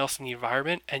everything else in the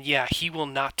environment, and yeah, he will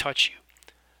not touch you.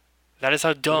 That is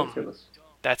how dumb Ridiculous.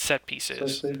 that set piece So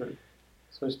is. stupid.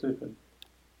 So stupid.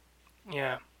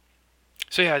 Yeah.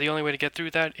 So yeah, the only way to get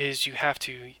through that is you have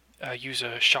to use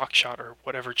a shock shot or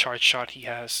whatever charge shot he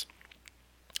has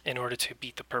in order to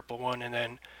beat the purple one, and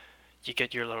then you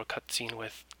get your little cutscene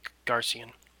with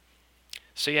Garcian.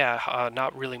 So yeah,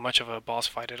 not really much of a boss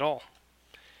fight at all.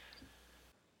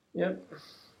 Yep,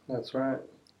 that's right.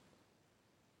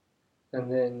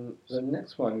 And then the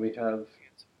next one we have,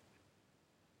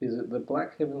 is it the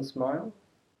Black Heaven Smile?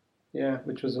 Yeah,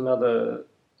 which was another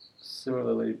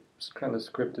similarly kind of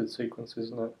scripted sequence,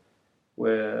 isn't it?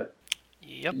 Where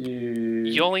Yep. you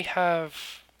You only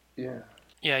have yeah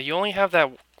you only have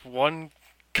that one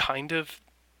kind of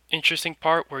interesting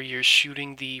part where you're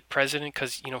shooting the president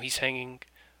because he's hanging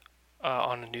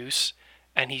on a noose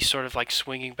and he's sort of like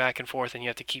swinging back and forth and you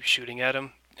have to keep shooting at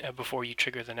him before you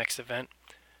trigger the next event.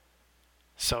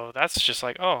 So that's just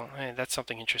like, oh, hey, that's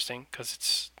something interesting because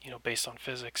it's based on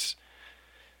physics.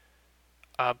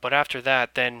 But after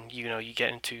that, then you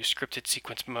get into scripted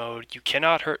sequence mode. You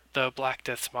cannot hurt the Black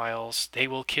Death Smiles. They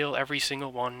will kill every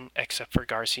single one except for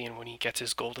Garcian when he gets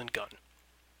his golden gun.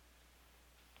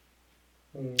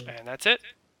 And that's it.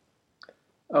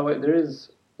 Oh wait, there is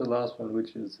the last one,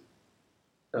 which is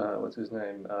what's his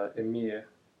name? Emir.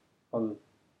 On,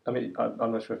 I mean,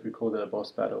 I'm not sure if you call that a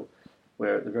boss battle,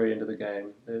 where at the very end of the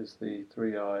game, there's the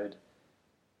three-eyed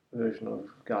version of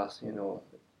Garcian or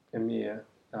Emir,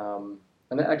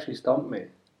 and that actually stumped me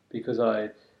because I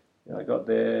got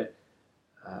there,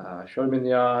 shot him in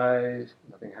the eye,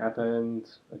 nothing happened.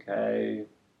 Okay,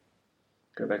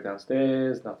 go back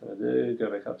downstairs, nothing to do. Go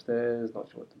back upstairs, not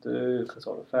sure what to do.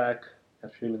 Consult a FAQ,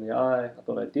 have to shoot him in the eye. I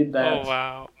thought I did that. Oh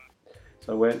wow.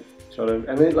 So I went, shot him,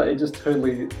 and then like it just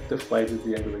totally deflated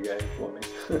the end of the game for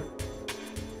me.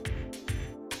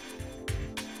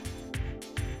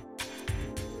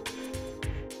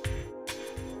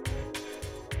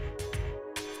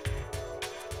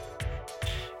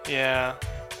 Yeah.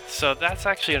 So that's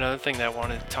actually another thing that I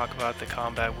wanted to talk about, the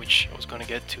combat, which I was going to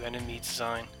get to, enemy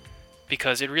design.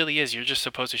 Because it really is, you're just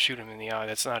supposed to shoot him in the eye.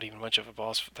 That's not even much of a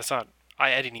boss. That's not.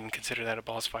 I didn't even consider that a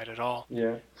boss fight at all.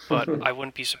 Yeah. But I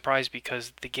wouldn't be surprised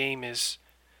because the game is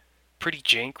pretty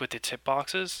jank with its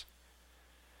hitboxes.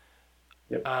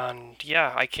 Yep. And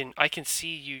yeah, I can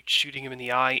see you shooting him in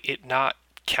the eye, it not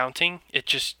counting, it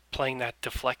just playing that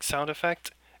deflect sound effect,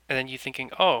 and then you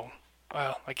thinking, oh,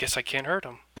 well, I guess I can't hurt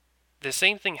him. The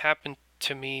same thing happened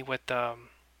to me with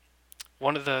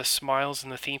one of the smiles in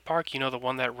the theme park. You know, the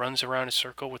one that runs around a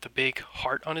circle with a big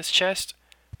heart on his chest.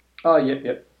 Oh,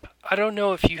 yep. I don't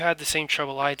know if you had the same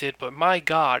trouble I did, but my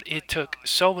god, it took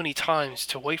so many times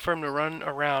to wait for him to run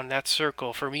around that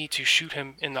circle for me to shoot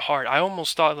him in the heart. I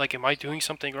almost thought, like, am I doing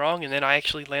something wrong? And then I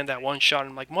actually land that one shot, and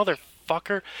I'm like,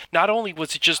 motherfucker, not only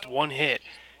was it just one hit,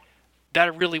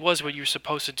 that really was what you were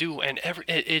supposed to do, and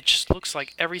it just looks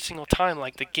like every single time,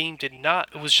 like, the game did not,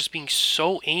 it was just being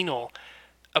so anal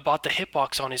about the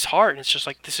hitbox on his heart, and it's just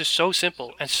like, this is so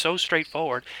simple and so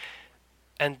straightforward,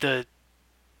 and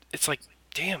it's like,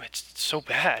 damn, it's so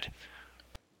bad.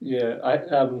 Yeah, I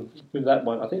with that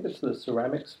one, I think it's the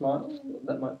ceramic smile.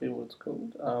 That might be what it's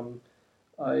called.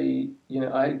 I kind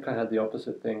of had the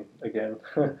opposite thing again.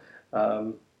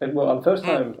 And well, the first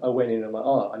time I went in, I'm like,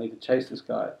 oh, I need to chase this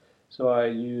guy. So I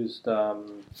used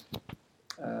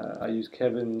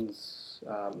Kevin's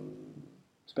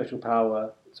special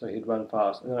power, so he'd run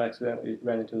fast, and then I accidentally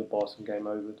ran into the boss and game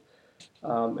over.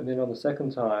 And then on the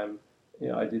second time,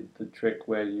 I did the trick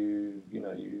where you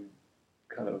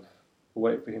kind of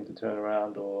wait for him to turn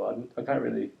around, or I can't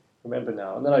really remember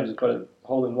now. And then I just got a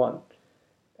hole in one,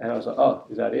 and I was like, oh,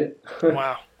 is that it?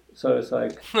 Wow. So it's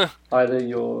like either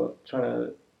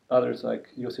it's like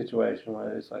your situation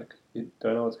where it's like you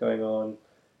don't know what's going on,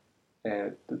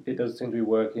 and it doesn't seem to be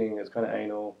working. It's kind of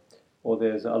anal, or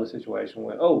there's the other situation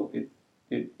where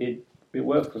it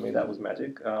worked for me. That was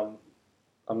magic. I'm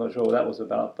not sure what that was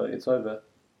about, but it's over.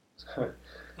 So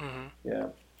yeah.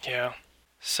 Yeah.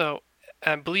 So,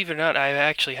 believe it or not, I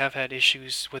actually have had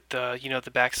issues with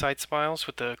the backside smiles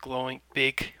with the glowing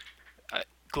weak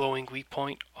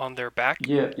point on their back.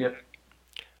 Yeah.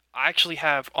 I actually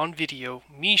have on video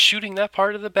me shooting that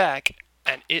part of the back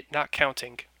and it not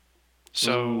counting.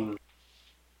 So,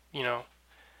 you know,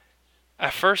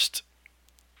 at first,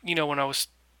 when I was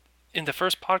in the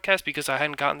first podcast, because I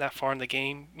hadn't gotten that far in the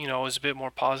game, I was a bit more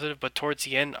positive, but towards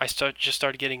the end, I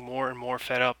started getting more and more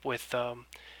fed up with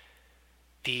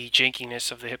the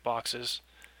jankiness of the hitboxes,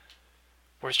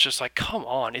 where it's just like, come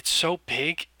on, it's so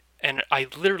big, and I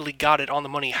literally got it on the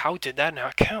money. How did that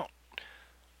not count?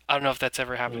 I don't know if that's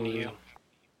ever happened to you.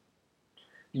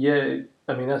 Yeah,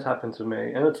 I mean that's happened to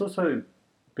me, and it's also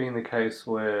been the case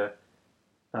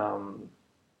um,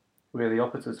 where the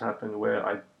opposites happened, where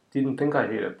I didn't think I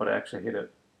hit it, but I actually hit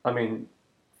it. I mean,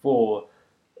 for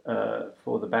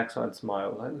for the backside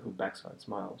smiles, I think they're called backside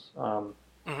smiles.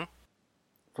 Hmm.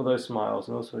 For those smiles,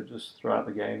 and also just throughout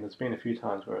the game, there's been a few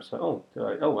times where I say,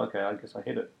 okay, I guess I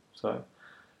hit it. So,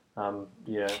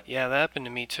 yeah, Yeah, that happened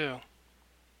to me too.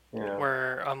 yeah,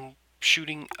 Where I'm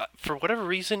shooting, for whatever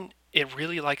reason, it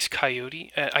really likes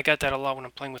Coyote. I got that a lot when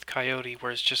I'm playing with Coyote,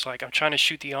 where it's just like I'm trying to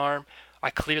shoot the arm, I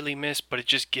clearly miss, but it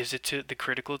just gives it to the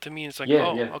critical to me. It's like, yeah,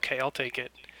 oh, yeah, okay, I'll take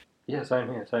it. yeah. Same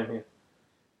here.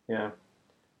 Yeah,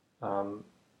 um,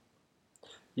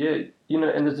 yeah.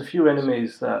 And there's a few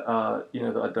enemies that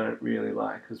that I don't really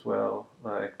like as well.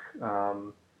 Like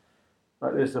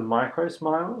there's the micro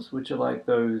smiles, which are like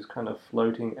those kind of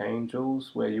floating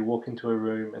angels where you walk into a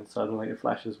room and suddenly it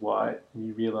flashes white and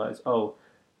you realize, oh,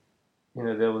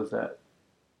 there was that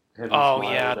heaven Oh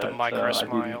smile yeah, the that micro I didn't.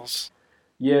 smiles.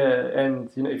 Yeah, and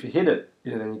if you hit it,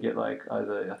 then you get like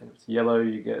either I think if it's yellow,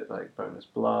 you get like bonus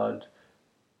blood,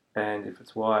 and if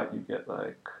it's white, you get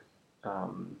like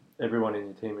everyone in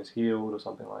your team is healed or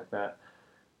something like that.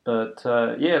 But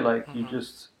yeah, like Hmm.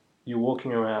 you're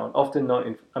walking around, often not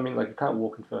in. I mean, like you can't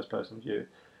walk in first person view,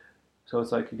 so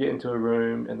it's like you get into a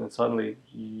room and then suddenly,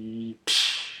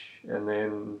 and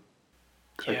then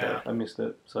okay, Yeah, I missed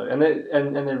it. So and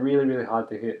they're really really hard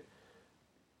to hit.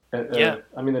 yeah.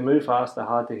 I mean, they move fast, they're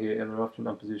hard to hit, and they're often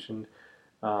unpositioned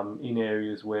in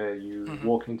areas where you Hmm.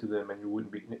 walk into them and you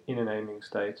wouldn't be in an aiming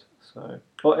state. So,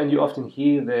 oh, and you often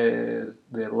hear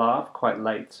their laugh quite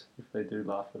late if they do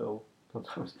laugh at all.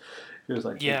 Sometimes it feels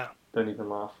like they Yeah. don't even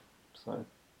laugh. So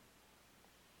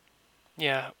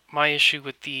Yeah, my issue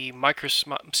with the micro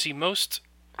see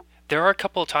there are a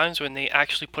couple of times when they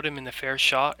actually put him in the fair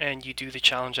shot and you do the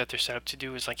challenge that they're set up to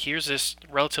do is like here's this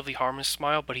relatively harmless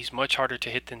smile, but he's much harder to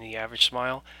hit than the average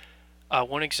smile.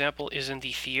 One example is in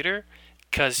the theater,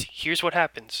 because here's what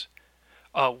happens.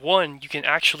 One, you can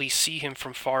actually see him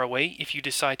from far away if you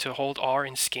decide to hold R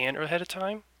and scan ahead of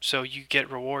time. So you get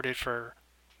rewarded for,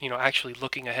 actually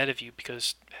looking ahead of you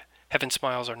because heaven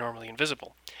smiles are normally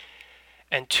invisible.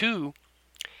 And two,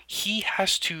 he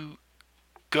has to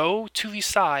go to the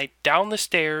side, down the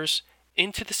stairs,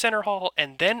 into the center hall,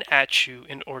 and then at you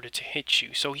in order to hit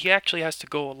you. So he actually has to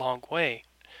go a long way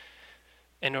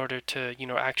in order to,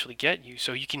 actually get you.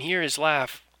 So you can hear his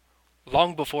laugh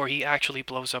long before he actually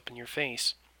blows up in your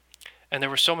face. And there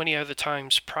were so many other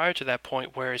times prior to that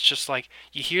point where it's just like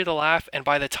you hear the laugh, and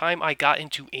by the time I got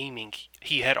into aiming,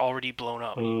 he had already blown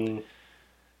up. Mm,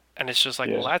 And it's just like,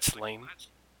 yeah. well, that's lame.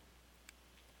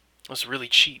 It was really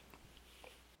cheap.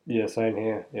 Yeah, same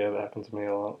here. Yeah, that happened to me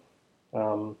a lot.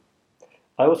 Um,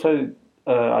 I also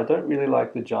I don't really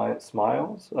like the giant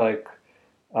smiles. Like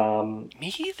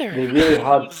Me either. they're really I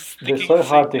hard. was They're thinking so the same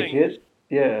hard to thing. hit.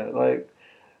 Yeah, like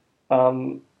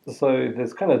so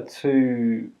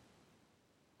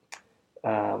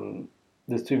um,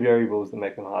 there's two variables that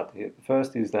make them hard to hit. The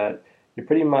first is that you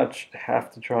pretty much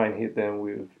have to try and hit them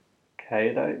with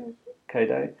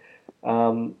K-Day.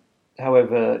 Um,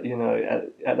 However,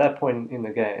 at that point in the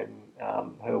game,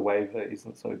 her waiver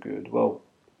isn't so good. Well,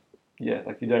 yeah,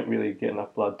 like you don't really get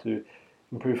enough blood to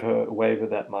improve her waiver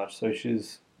that much.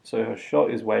 So her shot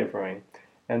is wavering,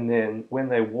 and then when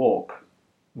they walk,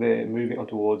 they're moving on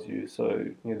towards you. So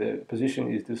their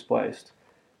position is displaced.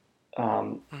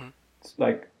 Um, Mhm.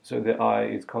 so their eye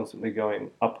is constantly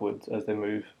going upwards as they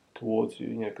move towards you.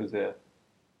 Because they're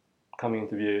coming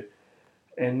into view,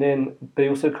 and then they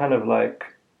also kind of like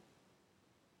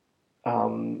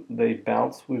they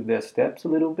bounce with their steps a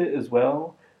little bit as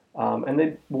well, and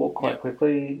they walk Yeah. quite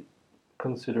quickly,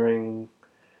 considering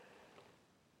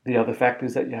the other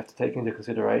factors that you have to take into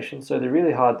consideration. So they're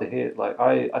really hard to hit. Like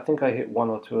I think I hit one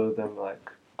or two of them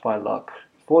like by luck.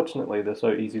 Fortunately, they're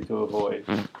so easy to avoid.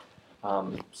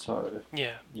 So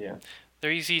Yeah. yeah,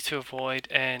 They're easy to avoid,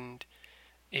 and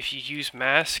if you use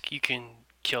mask, you can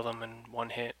kill them in one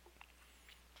hit.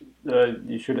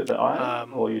 you shoot at their eye,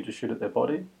 Um, or you just shoot at their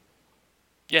body.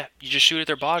 yeah, you just shoot at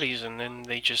their bodies, and then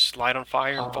they just light on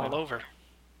fire and fall Ah, over.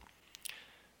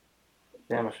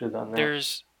 damn! I should have done that.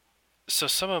 There's so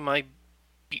some of my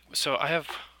so I have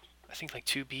I think like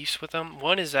two beefs with them.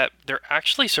 One is that they're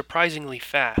actually surprisingly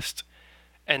fast.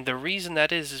 And the reason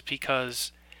that is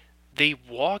because they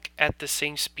walk at the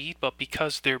same speed, but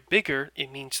because they're bigger,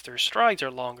 it means their strides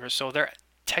are longer. So they're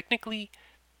technically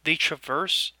they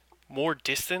traverse more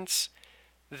distance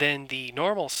than the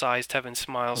normal sized Heaven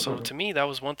Smile. So to me, that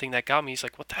was one thing that got me. He's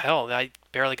like, what the hell? I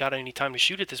barely got any time to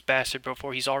shoot at this bastard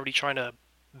before he's already trying to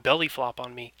belly flop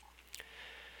on me.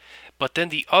 But then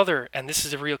the other, and this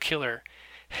is a real killer,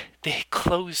 they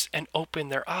close and open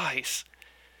their eyes.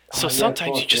 So Oh yeah, of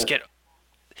sometimes course, yes.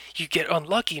 you get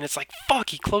unlucky and it's like fuck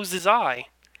he closed his eye.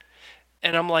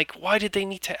 And I'm like, why did they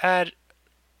need to add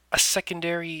a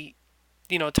secondary,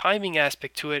 timing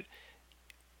aspect to it?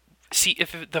 See,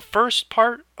 if the first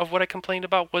part of what I complained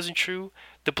about wasn't true,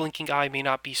 the blinking eye may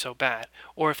not be so bad.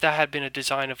 Or if that had been a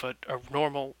design of a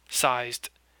normal sized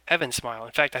Heaven Smile.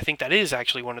 In fact, I think that is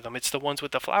actually one of them. It's the ones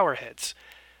with the flower heads.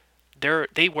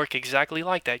 They work exactly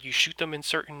like that. You shoot them in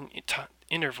certain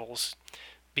intervals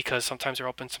because sometimes they're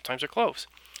open, sometimes they're closed.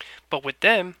 But with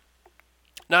them,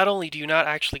 not only do you not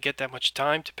actually get that much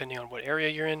time depending on what area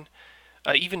you're in,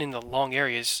 even in the long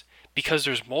areas, because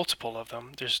there's multiple of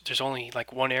them. There's only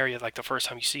like one area like the first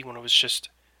time you see one it was just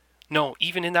no.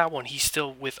 Even in that one, he's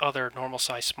still with other normal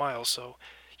sized smiles, so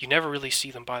you never really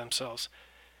see them by themselves.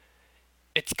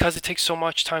 It's because it takes so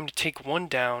much time to take one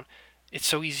down. It's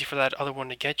so easy for that other one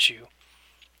to get you.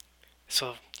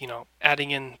 So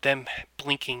adding in them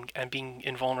blinking and being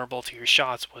invulnerable to your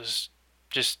shots was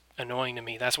just annoying to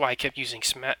me. That's why I kept using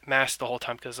mask the whole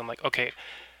time because I'm like, okay,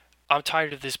 I'm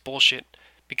tired of this bullshit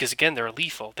because again they're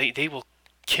lethal. They will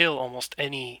kill almost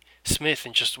any Smith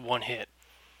in just one hit.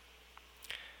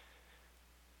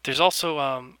 There's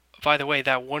also by the way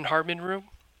that one Harmon room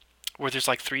where there's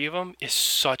like three of them is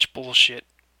such bullshit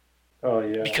Oh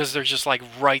yeah. because they're just like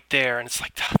right there and it's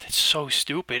like that's so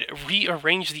stupid.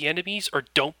 Rearrange the enemies or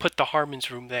don't put the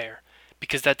Harmon's room there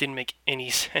because that didn't make any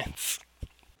sense.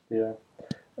 Yeah.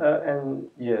 And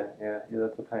yeah,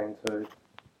 that's a pain too.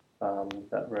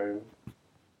 That room.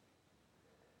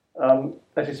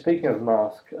 Actually, speaking of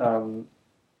Mask,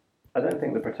 I don't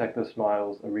think the protective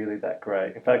smiles are really that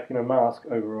great. In fact, Mask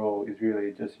overall is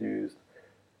really just used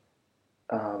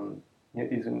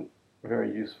isn't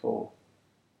very useful.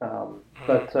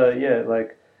 Mm, Yeah,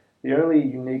 like the only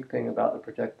unique thing about the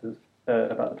protector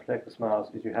smiles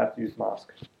is you have to use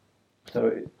mask.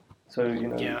 So,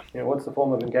 yeah, what's the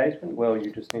form of engagement? Well,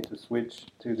 you just need to switch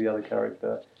to the other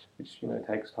character, which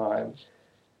takes time.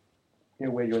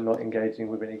 Where you're not engaging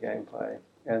with any gameplay,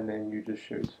 and then you just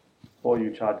shoot, or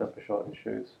you charge up a shot and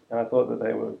shoot. And I thought that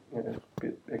they were a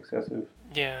bit excessive.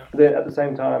 yeah, But then at the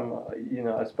same time,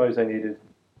 I suppose they needed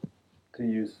to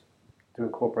use to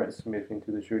incorporate Smith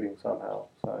into the shooting somehow.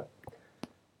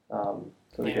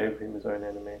 So they yeah, gave him his own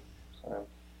enemy. So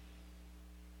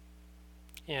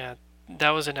yeah.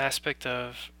 That was an aspect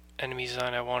of enemy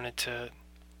design I wanted to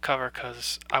cover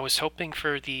because I was hoping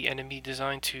for the enemy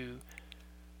design to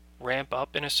ramp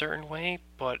up in a certain way,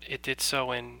 but it did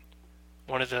so in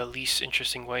one of the least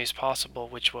interesting ways possible,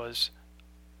 which was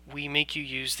we make you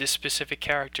use this specific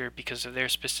character because of their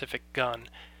specific gun.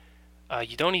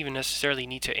 You don't even necessarily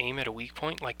need to aim at a weak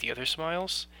point like the other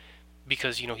Smiles,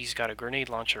 because he's got a grenade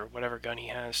launcher or whatever gun he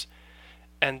has.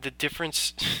 And the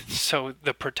difference, so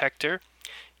the Protector,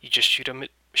 you just shoot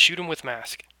him with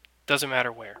mask. Doesn't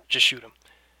matter where, just shoot him.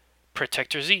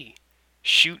 Protector Z,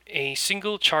 shoot a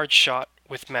single charge shot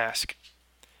with mask.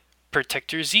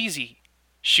 Protector ZZ,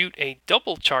 shoot a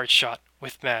double charge shot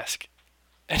with mask.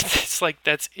 And it's like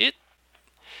that's it.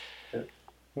 yeah.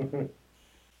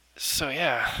 So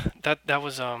yeah, that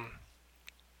was a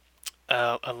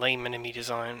lame enemy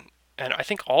design, and I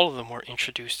think all of them were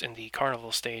introduced in the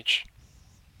carnival stage.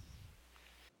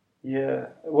 Yeah.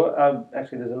 Well,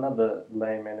 actually, there's another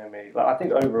lame enemy. Like I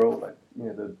think overall, like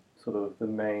the sort of the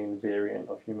main variant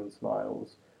of human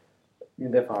smiles,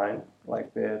 they're fine.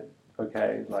 Like they're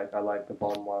okay. Like I like the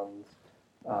bomb ones.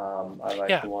 I like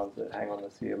Yeah. the ones that hang on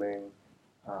the ceiling.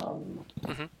 Um,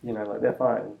 Hmm. like they're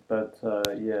fine. But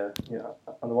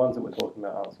and the ones that we're talking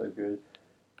about aren't so good.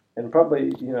 And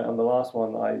probably, on the last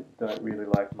one, I don't really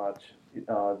like much. The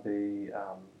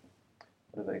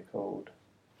what are they called?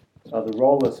 The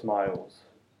roller smiles.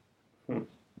 Hmm.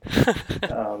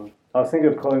 I was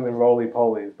thinking of calling them roly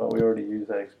polies, but we already used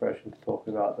that expression to talk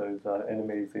about those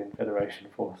enemies in Federation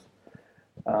Force.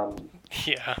 Um,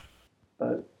 Yeah.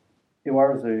 but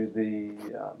Iwarazu,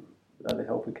 the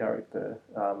helper character,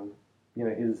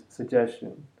 his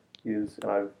suggestion is,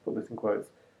 and I've put this in quotes,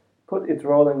 put its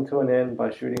rolling to an end by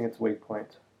shooting its weak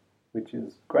point, which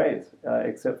is great,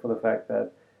 except for the fact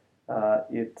that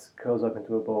it curls up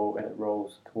into a ball and it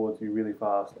rolls towards you really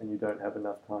fast, and you don't have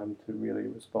enough time to really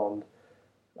respond.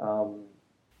 Um,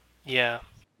 Yeah.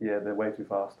 yeah, they're way too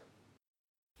fast.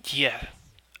 Yeah.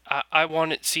 I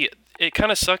want to see it. It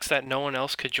kind of sucks that no one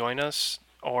else could join us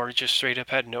or just straight up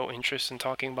had no interest in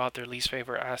talking about their least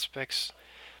favorite aspects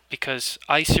because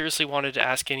I seriously wanted to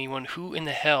ask anyone who in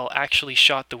the hell actually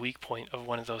shot the weak point of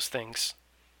one of those things.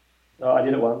 I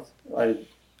did it once. I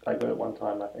got it one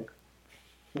time, I think.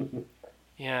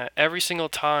 Yeah, every single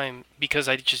time because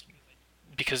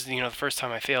the first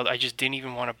time I failed, I just didn't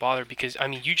even want to bother because I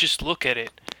mean, you just look at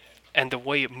it and the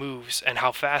way it moves and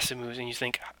how fast it moves and you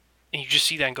think and you just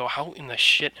see that and go, how in the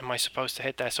shit am I supposed to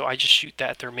hit that? So I just shoot that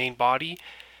at their main body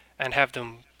and have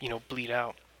them, bleed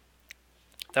out.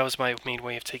 That was my main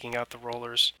way of taking out the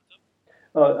rollers.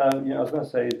 I was going to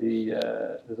say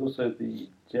there's also the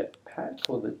jet pack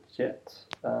or the jet.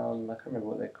 I can't remember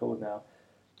what they're called now.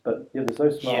 But yeah, there's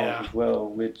those smiles Yeah, as well,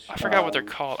 which I forgot what they're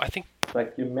called. I think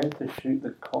like you're meant to shoot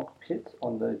the cockpit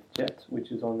on the jet,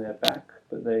 which is on their back,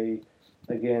 but they're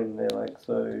like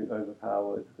so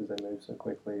overpowered because they move so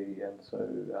quickly and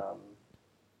so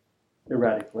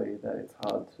erratically that it's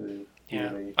hard to yeah,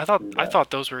 really I thought do I that.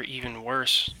 thought those were even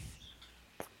worse.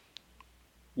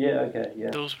 Yeah, okay, yeah.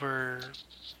 Those were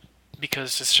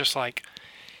because it's just like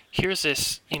here's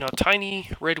this, tiny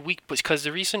red weak because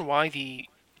the reason why the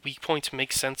weak points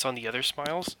make sense on the other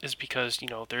smiles is because,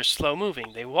 they're slow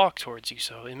moving. They walk towards you,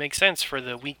 so it makes sense for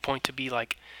the weak point to be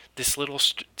like this little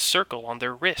circle on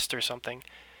their wrist or something.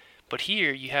 But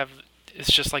here you have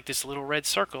it's just like this little red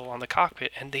circle on the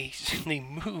cockpit and they they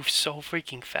move so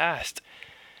freaking fast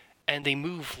and they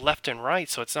move left and right,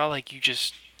 so it's not like you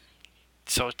just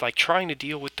so it's like trying to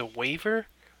deal with the waiver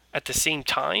at the same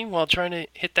time while trying to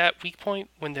hit that weak point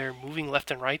when they're moving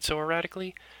left and right so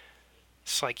erratically.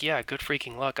 It's like, yeah, good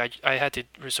freaking luck. I had to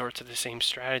resort to the same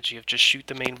strategy of just shoot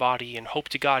the main body and hope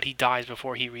to God he dies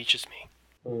before he reaches me.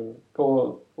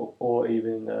 Or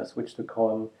even switch to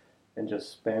con and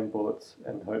just spam bullets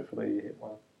and hopefully you hit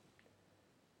one.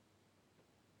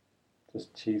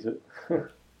 Just cheese it.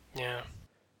 Yeah.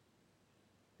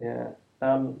 Yeah.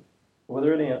 Um, were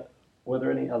there any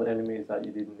other enemies that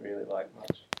you didn't really like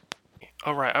much?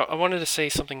 All right. I wanted to say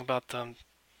something about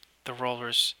the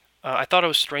rollers. I thought it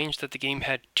was strange that the game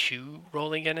had two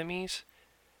rolling enemies,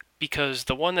 because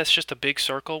the one that's just a big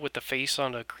circle with the face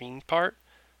on the green part,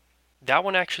 that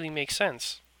one actually makes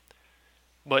sense.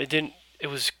 But it didn't. It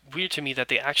was weird to me that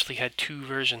they actually had two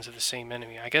versions of the same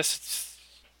enemy. I guess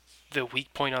the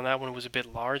weak point on that one was a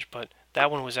bit large, but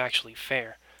that one was actually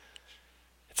fair.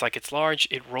 It's like it's large,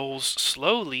 it rolls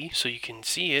slowly so you can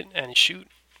see it and shoot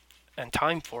and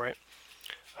time for it.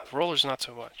 The roller's not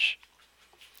so much.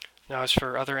 Now, as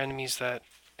for other enemies that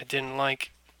I didn't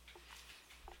like,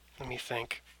 let me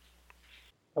think.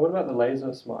 And what about the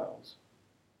laser smiles?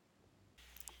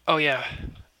 Oh yeah,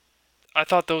 I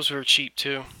thought those were cheap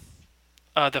too.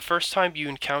 The first time you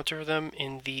encounter them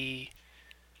in the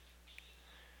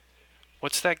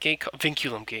what's that gate called?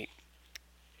 Vinculum Gate.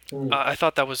 Hmm. I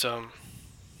thought that was I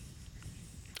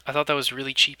thought that was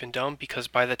really cheap and dumb because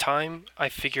by the time I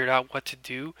figured out what to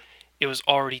do, it was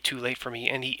already too late for me,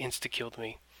 and he insta-killed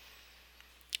me.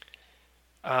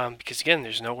 Because again,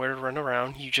 there's nowhere to run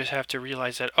around. You just have to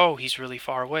realize that, oh, he's really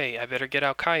far away. I better get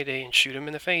out Kaede and shoot him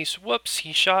in the face. Whoops,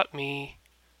 he shot me.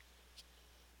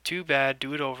 Too bad,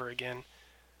 do it over again.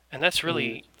 And that's Hmm.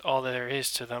 really all there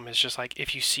is to them. It's just like,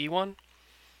 if you see one,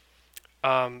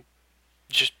 um,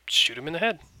 just shoot him in the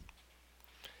head.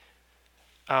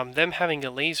 Them having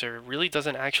a laser really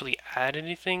doesn't actually add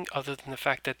anything other than the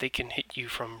fact that they can hit you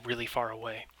from really far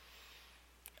away.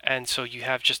 And so you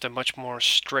have just a much more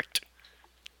strict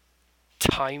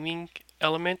timing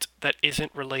element that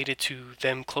isn't related to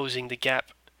them closing the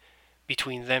gap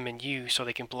between them and you so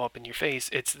they can blow up in your face.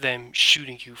 It's them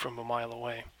shooting you from a mile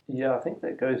away. Yeah, I think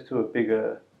that goes to a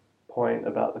bigger point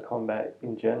about the combat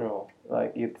in general.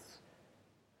 Like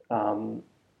um,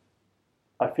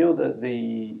 I feel that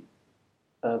the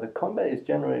combat is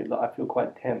generally, like, I feel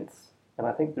quite tense, and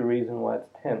I think the reason why it's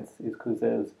tense is because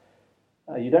there's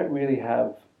you don't really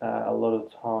have a lot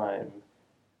of time.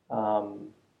 Um,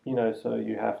 so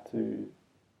you have to,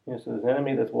 so there's an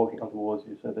enemy that's walking up towards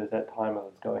you, so there's that timer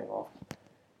that's going off,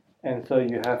 and so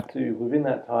you have to within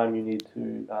that time you need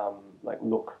to like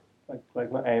look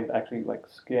like not aim, but actually like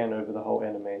scan over the whole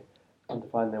enemy and to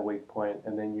find their weak point,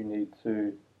 and then you need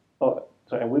to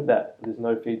and with that there's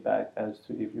no feedback as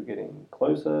to if you're getting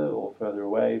closer or further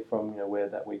away from where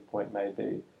that weak point may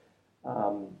be.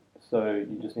 Um, so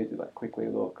you just need to like quickly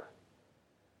look,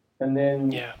 and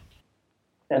then Yeah.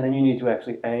 and then you need to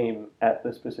actually aim at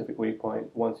the specific weak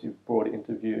point once you've brought it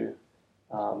into view.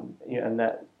 And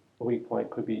that weak point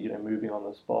could be moving on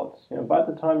the spot. By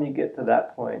the time you get to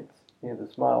that point, the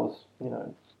smile's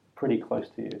pretty close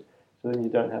to you. So then you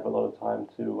don't have a lot of time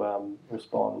to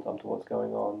respond to what's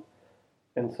going on.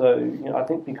 And so I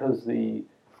think because the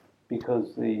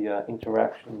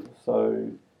interactions are so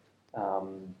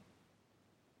um,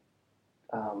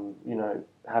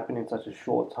 happen in such a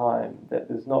short time that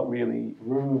there's not really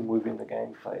room within the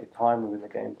gameplay, time within the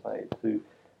gameplay to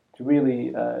really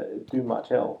do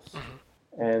much else. Hmm.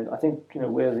 And I think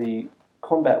where the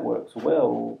combat works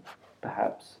well,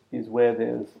 perhaps, is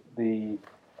um,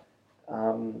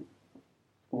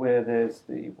 where there's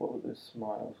the what were the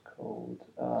smiles called?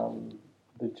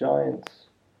 The giants,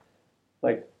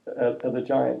 like the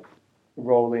giant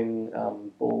rolling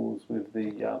balls with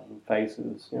the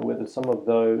faces. Where there's some of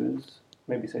those,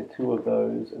 maybe say two of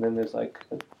those, and then there's like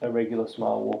a regular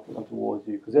smile walking on towards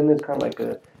you. Because then there's kind of like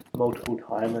a multiple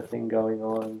timer thing going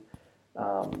on.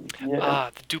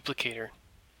 The duplicator.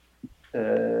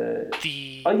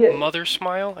 The Oh yeah, mother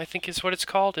smile, I think is what it's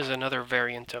called, is another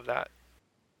variant of that.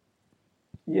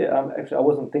 yeah. Actually, I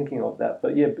wasn't thinking of that,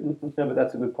 but yeah, no, but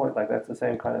that's a good point. Like that's the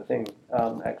same kind of thing.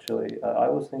 Actually, I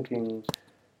was thinking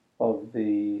of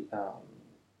the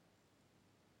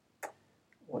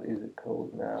what is it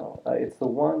called now? It's the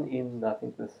one in I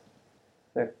think the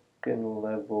second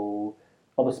level.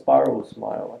 Oh, the spiral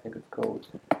smile. I think it's called.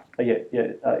 Yeah,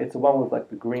 yeah. It's the one with like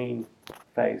the green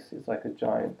face. It's like a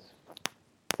giant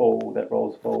ball that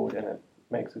rolls forward and it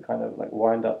makes a kind of like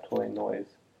wind up toy noise.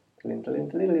 Like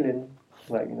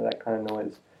that kind of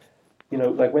noise.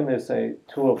 Like when there's say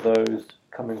two of those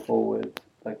coming forward,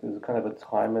 like there's a kind of a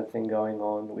timer thing going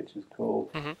on, which is cool.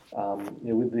 Hmm.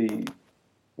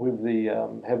 With the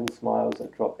heaven smiles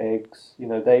that drop eggs,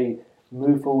 they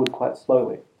move forward quite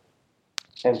slowly,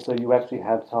 and so you actually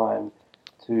have time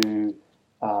to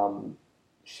um,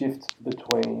 shift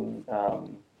between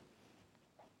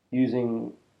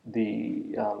using the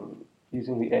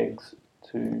using the eggs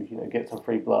to get some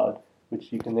free blood,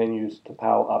 which you can then use to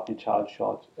power up your charge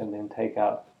shot and then take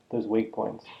out those weak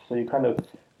points. So you're kind of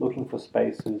looking for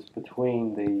spaces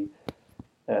between the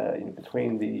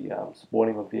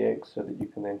spawning of the eggs so that you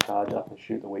can then charge up and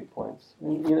shoot the weak points.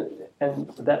 And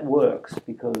that works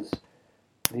because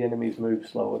the enemies move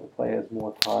slower, the player has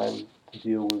more time to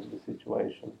deal with the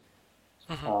situation.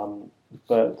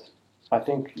 But I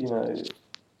think,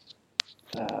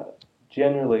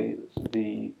 generally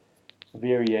the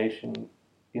variation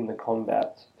in the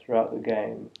combat throughout the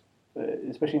game,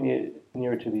 especially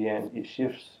nearer to the end, it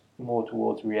shifts more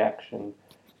towards reaction,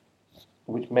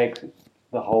 which makes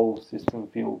the whole system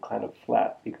feel kind of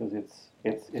flat because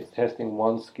it's testing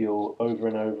one skill over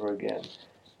and over again,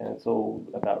 and it's all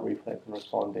about reflex and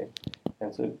responding.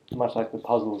 And so, much like the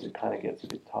puzzles, it kind of gets a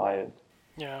bit tired.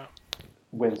 Yeah.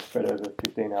 When spread over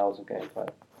 15 hours of gameplay.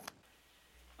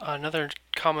 Another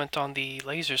comment on the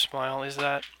laser smile is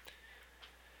that,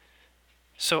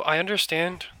 so I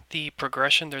understand the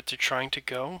progression that they're trying to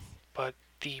go, but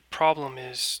the problem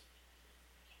is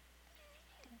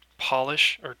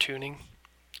polish or tuning.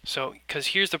 So, because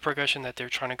here's the progression that they're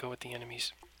trying to go with the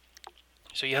enemies.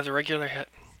 So you have the regular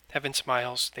Heaven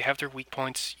Smiles, they have their weak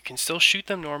points, you can still shoot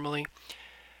them normally,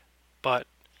 but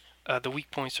the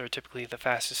weak points are typically the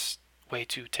fastest way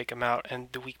to take them out,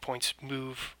 and the weak points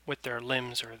move with their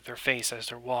limbs or their face as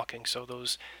they're walking. So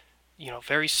those,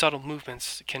 very subtle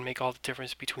movements can make all the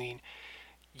difference between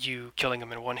you killing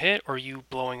them in one hit or you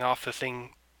blowing off the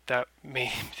thing that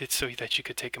made it so that you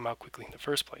could take them out quickly in the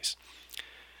first place.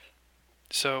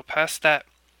 So past that,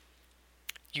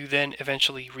 you then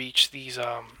eventually reach these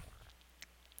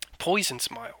Poison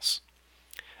Smiles.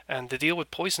 And the deal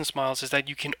with Poison Smiles is that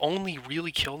you can only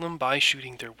really kill them by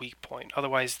shooting their weak point.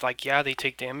 Otherwise, they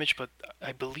take damage, but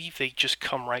I believe they just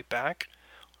come right back.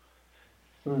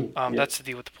 That's the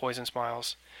deal with the Poison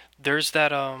Smiles. There's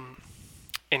that,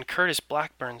 in Curtis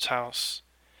Blackburn's house,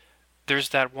 there's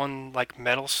that one,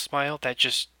 metal smile that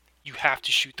just, you have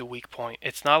to shoot the weak point.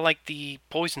 It's not like the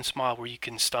Poison Smile where you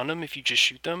can stun them if you just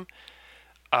shoot them.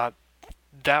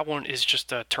 That one is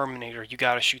just a Terminator. You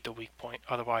gotta shoot the weak point,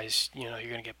 otherwise, you're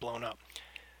gonna get blown up.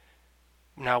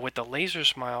 Now, with the laser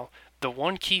smile, the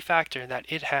one key factor that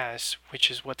it has,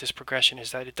 which is what this progression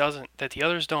is, that the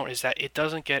others don't, is that it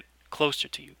doesn't get closer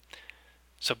to you.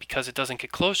 So because it doesn't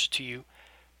get closer to you,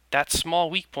 that small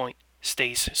weak point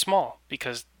stays small,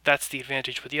 because that's the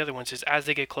advantage with the other ones, is as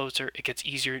they get closer, it gets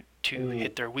easier to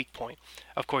hit their weak point.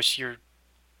 Of course,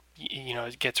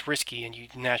 it gets risky, and you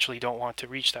naturally don't want to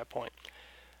reach that point.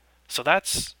 So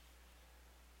that's,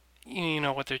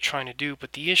 what they're trying to do,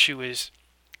 but the issue is,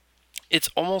 it's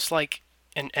almost like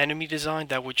an enemy design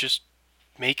that would just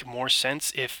make more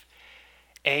sense if,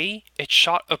 A, it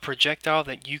shot a projectile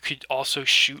that you could also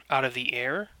shoot out of the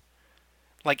air.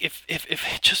 Like, if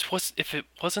it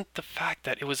wasn't the fact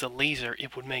that it was a laser,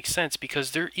 it would make sense,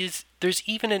 because there's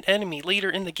even an enemy later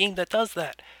in the game that does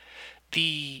that.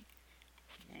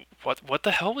 What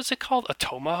the hell was it called? A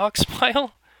Tomahawk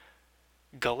Smile?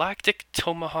 Galactic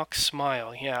Tomahawk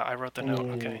Smile. Yeah, I wrote the note.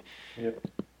 Okay. Yep.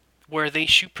 Where they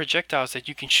shoot projectiles that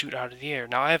you can shoot out of the air.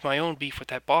 Now, I have my own beef with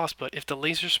that boss, but if the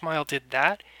laser smile did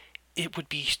that, it would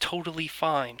be totally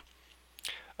fine.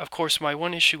 Of course, my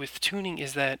one issue with tuning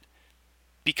is that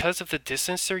because of the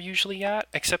distance they're usually at,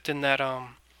 except in that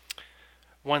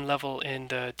one level in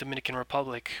the Dominican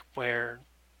Republic where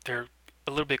they're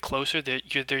a little bit closer, they're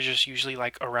just usually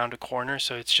around a corner,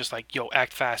 so it's just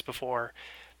act fast before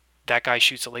that guy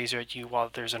shoots a laser at you while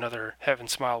there's another Heaven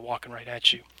Smile walking right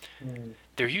at you.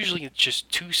 They're usually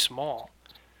just too small.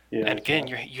 Yeah, and again,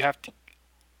 you have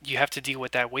to deal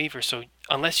with that waiver. So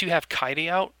unless you have Kaede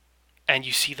out and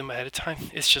you see them ahead of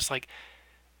time, it's just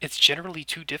it's generally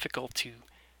too difficult to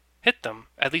hit them,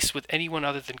 at least with anyone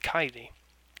other than Kaede.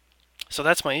 So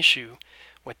that's my issue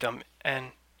with them.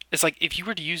 And it's if you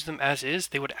were to use them as is,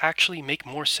 they would actually make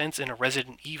more sense in a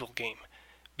Resident Evil game,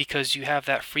 because you have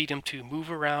that freedom to move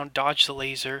around, dodge the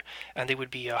laser, and they would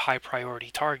be a high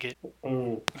priority target.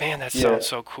 Man, that sounds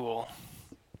so cool.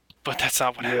 But that's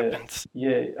not what happens.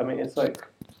 Yeah, I mean, it's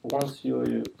once you're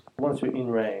in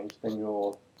range, then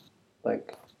you're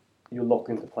locked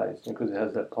into place, because it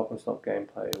has that clock and stop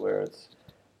gameplay where it's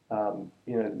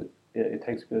it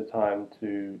takes a bit of time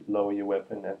to lower your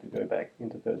weapon and to go back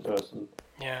into third person.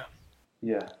 Yeah.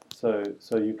 Yeah. So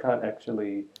you can't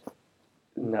actually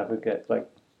navigate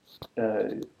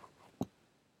the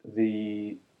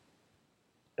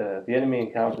enemy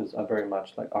encounters are very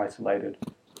much isolated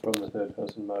from the third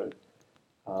person mode.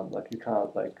 You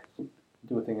can't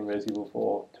do a thing in Resident Evil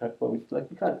 4.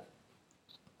 You can't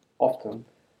often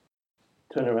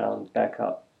turn around, back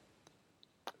up,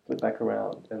 flip back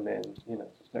around, and then you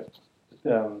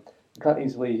can't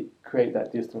easily create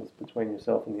that distance between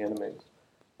yourself and the enemies.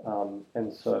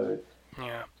 And so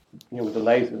with the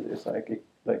lasers, it's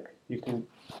you can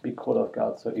be caught off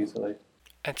guard so easily.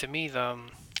 And to me,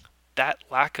 that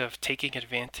lack of taking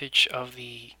advantage of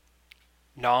the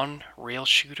non-rail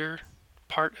shooter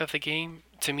part of the game,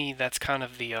 to me that's kind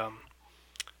of the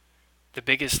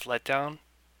biggest letdown,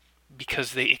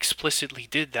 because they explicitly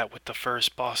did that with the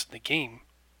first boss in the game.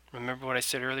 Remember what I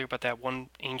said earlier about that one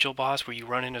angel boss where you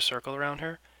run in a circle around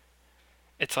her?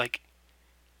 It's like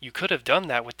you could have done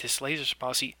that with this laser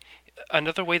smile. See,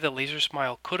 another way the laser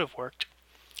smile could have worked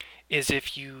is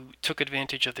if you took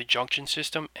advantage of the junction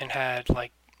system and had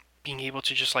like being able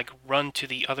to just like run to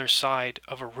the other side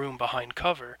of a room behind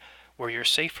cover where you're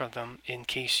safe from them in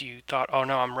case you thought, oh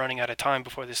no, I'm running out of time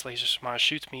before this laser smile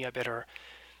shoots me. I better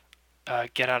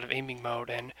get out of aiming mode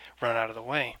and run out of the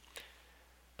way.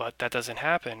 But that doesn't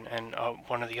happen, and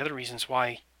one of the other reasons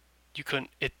why you couldn't,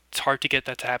 it's hard to get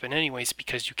that to happen anyways,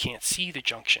 because you can't see the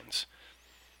junctions.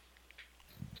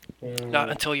 Not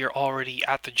until you're already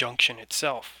at the junction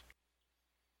itself.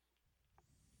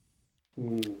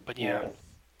 But yeah.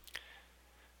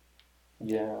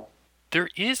 Yeah. There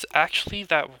is actually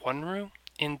that one room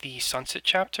in the Sunset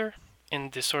chapter,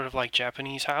 in this sort of like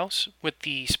Japanese house, with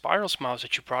the spiral smiles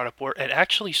that you brought up, where it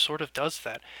actually sort of does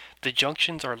that. The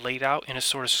junctions are laid out in a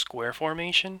sort of square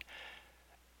formation,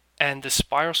 and the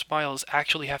spiral smiles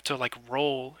actually have to like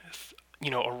roll,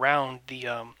 around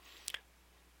the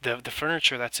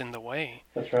furniture that's in the way.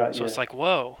 That's right. So yeah. it's like,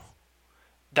 whoa,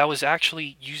 that was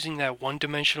actually using that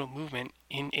one-dimensional movement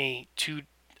in a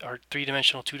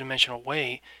three-dimensional, two-dimensional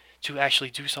way to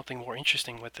actually do something more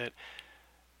interesting with it.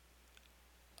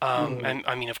 And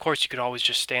I mean, of course, you could always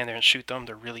just stand there and shoot them.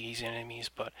 They're really easy enemies,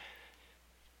 but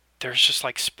there's just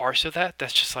like sparse of that.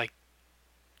 That's just like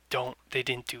they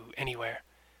didn't do anywhere.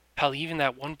 Hell, even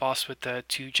that one boss with the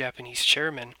two Japanese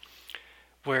chairmen,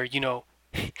 where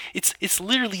it's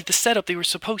literally the setup they were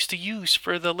supposed to use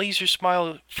for the laser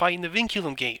smile fight in the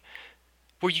Vinculum Gate,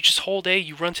 where you just hold A,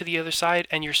 you run to the other side,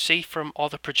 and you're safe from all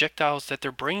the projectiles that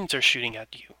their brains are shooting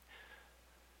at you.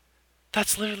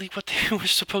 That's literally what they were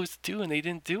supposed to do, and they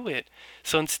didn't do it.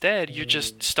 So instead, you're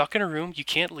just stuck in a room, you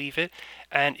can't leave it,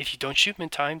 and if you don't shoot them in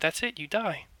time, that's it, you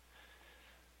die.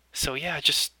 So yeah,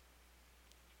 just...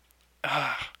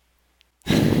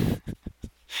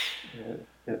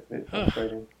 It's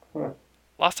frustrating.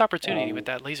 Lost opportunity with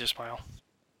that laser smile.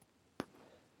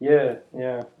 Yeah.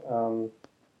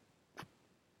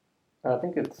 I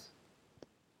think it's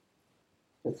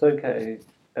okay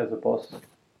as a boss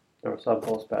or a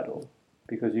sub-boss battle,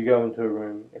 because you go into a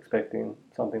room expecting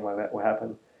something like that will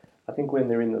happen. I think when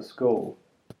they're in the school,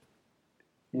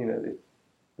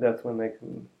 that's when they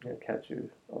can catch you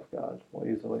off guard more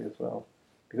easily as well,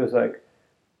 because like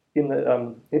in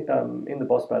the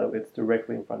boss battle, it's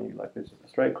directly in front of you. Like there's a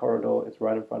straight corridor, it's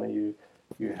right in front of you.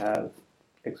 You have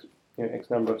X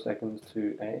number of seconds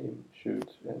to aim,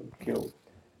 shoot, and kill.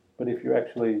 But if you're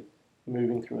actually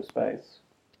moving through a space,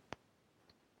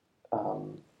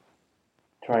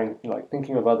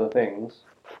 thinking of other things,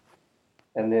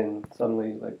 and then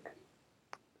suddenly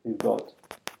you've got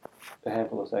a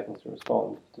handful of seconds to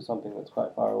respond to something that's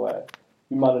quite far away.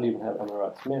 You might not even have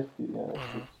Amarat Smith.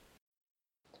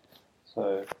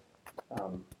 So,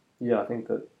 I think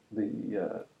that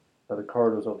the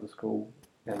corridors of the school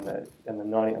and the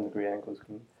 90-degree angles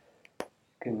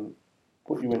can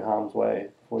put you in harm's way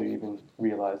before you even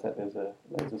realise that there's a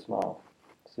laser smile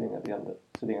sitting at the other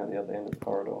end of the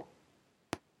corridor.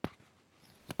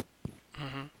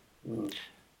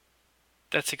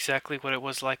 That's exactly what it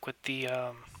was like with the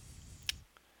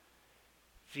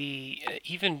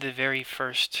even the very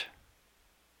first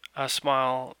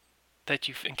smile that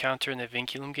you encounter in the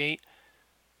Vinculum Gate,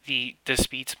 the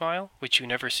speed smile, which you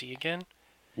never see again.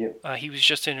 Yep. He was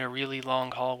just in a really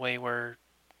long hallway where,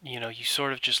 you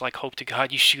sort of just like hope to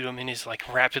God you shoot him in his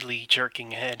like rapidly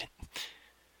jerking head.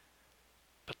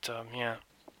 But yeah.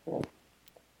 Cool.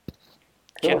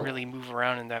 Can't really move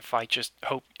around in that fight. Just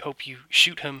hope you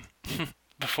shoot him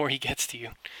before he gets to you.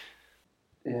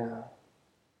 Yeah.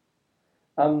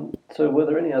 So were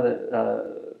there any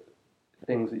other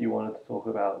things that you wanted to talk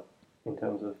about in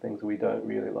terms of things we don't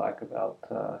really like about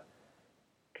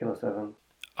Killer 7?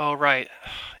 Oh, right.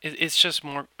 It's just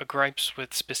more gripes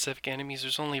with specific enemies.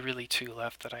 There's only really two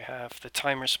left that I have. The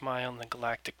Timer Smile and the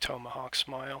Galactic Tomahawk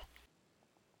Smile.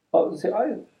 Oh,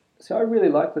 I really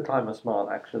like the Timer Smile,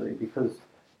 actually, because,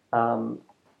 well,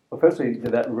 firstly,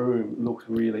 that room looks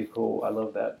really cool. I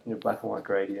love that black and white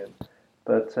gradient.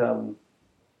 But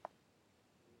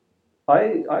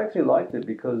I actually liked it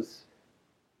because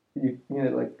there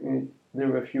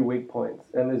were a few weak points,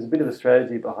 and there's a bit of a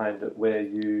strategy behind it where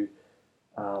you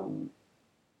and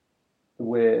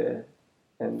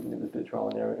there's a bit of trial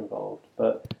and error involved.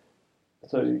 But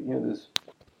so there's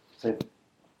say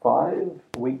 5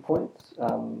 weak points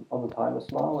on the Timer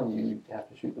Smile, and you have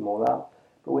to shoot them all out.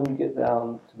 But when you get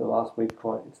down to the last weak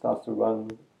point, it starts to run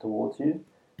towards you.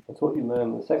 And so what you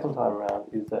learn the second time around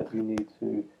is that you need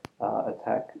to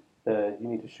attack. You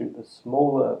need to shoot the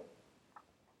smaller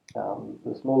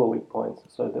weak points,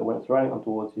 so that when it's running on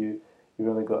towards you, you've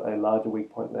only got a larger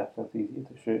weak point left, and it's easier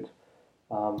to shoot.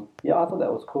 Yeah, I thought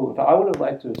that was cool. In fact, I would have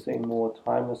liked to have seen more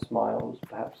timeless smiles,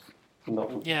 perhaps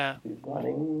not with Yeah.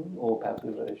 running, or perhaps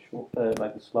with a short,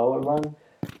 like a slower run.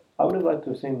 I would have liked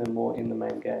to have seen them more in the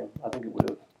main game. I think it would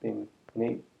have been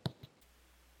neat.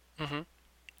 Mm-hmm.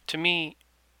 To me,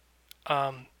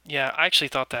 yeah, I actually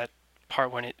thought that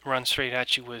part when it runs straight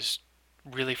at you was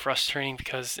really frustrating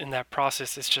because in that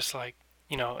process, it's just like,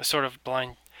 a sort of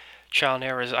blind trial and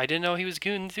error. I didn't know he was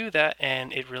going to do that,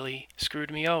 and it really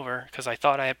screwed me over because I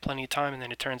thought I had plenty of time, and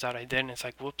then it turns out I didn't. It's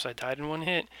like, whoops, I died in one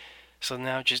hit. So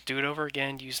now just do it over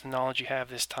again. Use the knowledge you have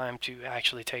this time to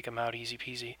actually take him out easy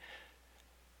peasy.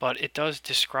 But it does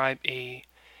describe a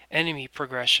enemy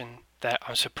progression that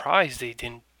I'm surprised they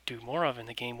didn't do more of in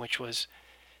the game, which was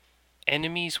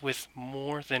enemies with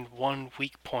more than one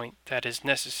weak point that is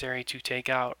necessary to take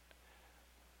out,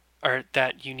 or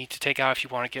that you need to take out if you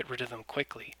want to get rid of them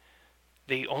quickly.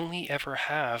 They only ever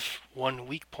have one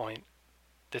weak point.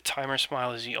 The Timer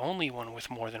Smile is the only one with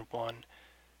more than one,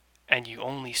 and you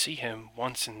only see him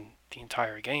once in the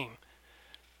entire game.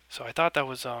 So I thought that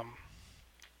was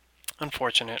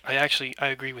unfortunate. I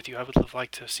agree with you. I would have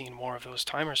liked to have seen more of those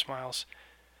Timer Smiles,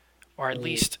 or at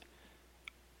least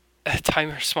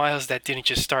Timer Smiles that didn't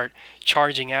just start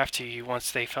charging after you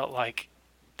once they felt like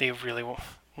they really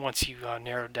once you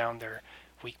narrowed down their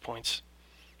weak points.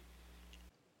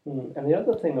 And the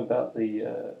other thing about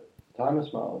the timer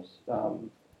smiles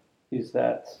is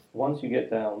that once you get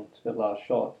down to the last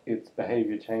shot, its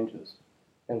behavior changes.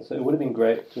 And so it would have been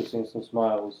great to have seen some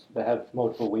smiles that have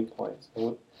multiple weak points.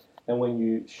 And when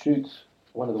you shoot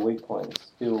one of the weak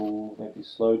points, it'll maybe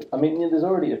slow. I mean, there's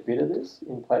already a bit of this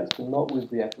in place, but not with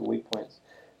the actual weak points.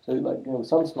 So, like, with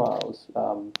some smiles,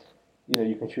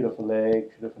 you can shoot off a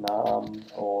leg, shoot off an arm,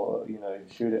 or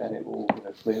shoot it and it will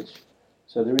flinch.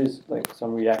 So there is like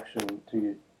some reaction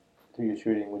to your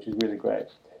shooting, which is really great.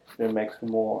 It makes for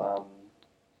more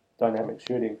dynamic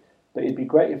shooting. But it'd be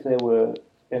great if there were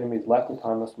enemies like the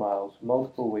timer smiles,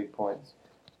 multiple weak points,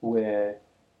 where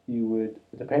you would,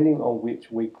 depending on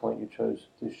which weak point you chose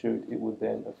to shoot, it would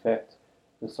then affect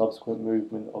the subsequent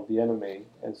movement of the enemy,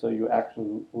 and so your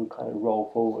action would kind of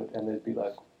roll forward, and there'd be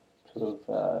like sort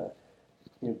of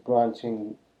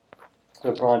branching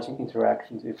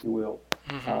interactions, if you will.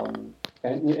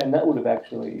 And that would have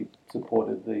actually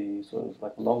supported the sort of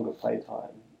like longer playtime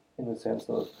in the sense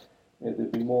of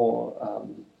there'd be more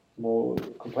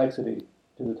complexity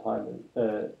to the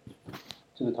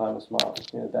timer smiles.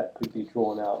 That could be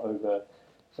drawn out over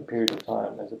a period of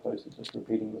time as opposed to just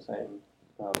repeating the same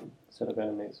set of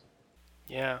enemies.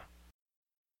 Yeah.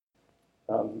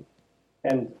 And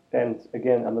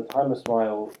again, and the timer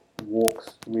smile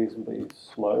walks reasonably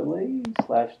slowly. /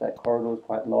 that corridor is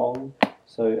quite long.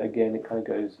 So again, it kind of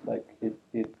goes like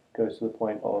it goes to the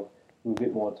point of with a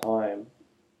bit more time,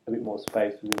 a bit more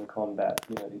space within the combat.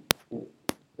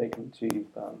 They can achieve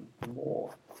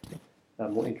more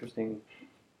interesting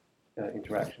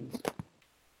interactions.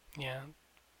 Yeah.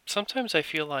 Sometimes I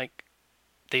feel like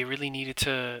they really needed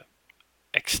to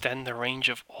extend the range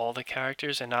of all the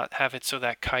characters and not have it so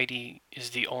that Kaidi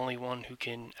is the only one who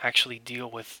can actually deal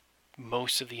with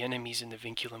most of the enemies in the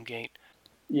Vinculum Gate.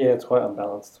 Yeah, it's quite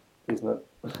unbalanced, isn't it?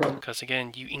 Because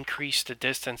again, you increase the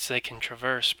distance they can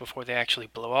traverse before they actually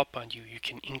blow up on you. You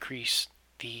can increase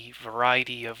the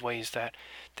variety of ways that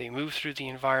they move through the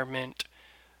environment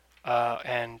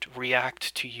and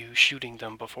react to you shooting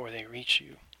them before they reach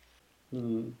you.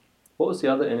 What was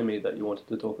the other enemy that you wanted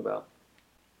to talk about?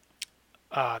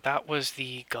 That was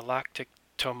the Galactic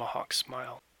Tomahawk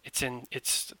Smile. It's in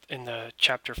the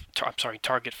chapter.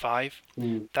 Target 5.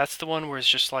 That's the one where it's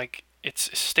just like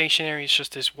it's stationary. It's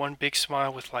just this one big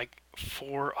smile with like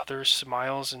 4 other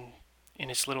smiles in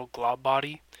its little glob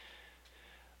body,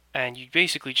 and you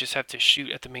basically just have to shoot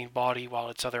at the main body while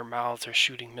its other mouths are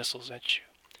shooting missiles at you.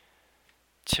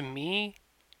 To me,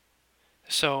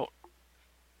 so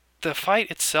the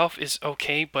fight itself is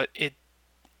okay, but it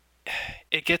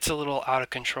gets a little out of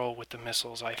control with the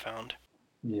missiles, I found.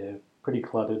 Yeah, pretty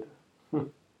cluttered.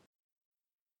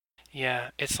 Yeah,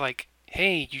 it's like,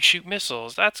 hey, you shoot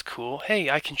missiles, that's cool. Hey,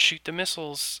 I can shoot the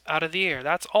missiles out of the air,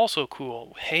 that's also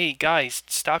cool. Hey, guys,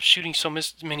 stop shooting so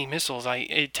many missiles.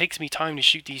 It takes me time to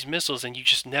shoot these missiles, and you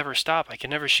just never stop. I can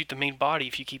never shoot the main body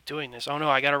if you keep doing this. Oh no,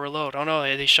 I gotta reload. Oh no,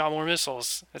 they shot more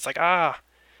missiles. It's like,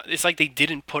 It's like they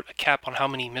didn't put a cap on how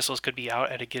many missiles could be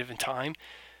out at a given time,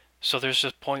 So there's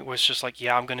a point where it's just like,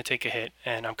 yeah, I'm gonna take a hit,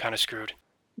 and I'm kind of screwed.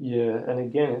 Yeah, and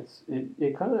again,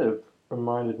 it kind of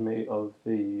reminded me of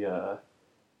the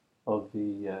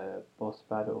boss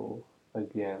battle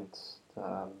against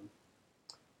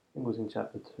it was in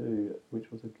chapter two,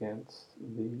 which was against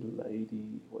the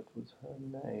lady. What was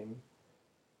her name?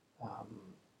 Um,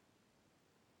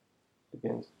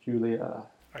 against Julia.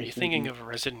 Are you This is thinking of a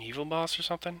Resident Evil boss or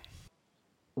something?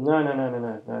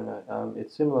 no.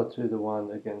 It's similar to the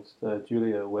one against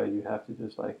Julia, where you have to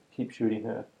just like keep shooting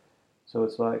her. So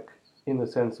it's like in the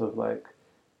sense of like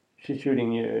she's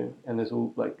shooting you, and there's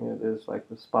all like there's like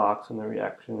the sparks and the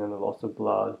reaction and the loss of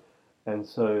blood, and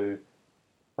so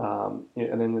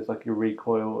and then there's like your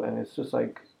recoil, and it's just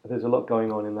like there's a lot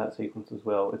going on in that sequence as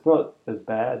well. It's not as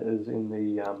bad as in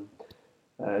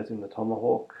the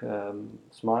Tomahawk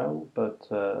Smile, but it's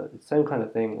the same kind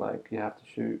of thing. Like you have to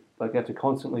shoot, like you have to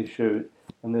constantly shoot,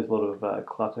 and there's a lot of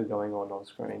clutter going on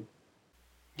screen.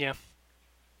 Yeah,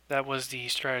 that was the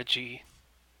strategy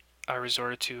I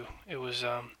resorted to. It was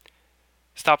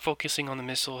stop focusing on the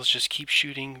missiles, just keep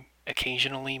shooting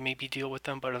occasionally, maybe deal with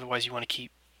them, but otherwise you want to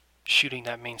keep shooting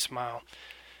that main smile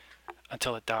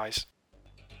until it dies.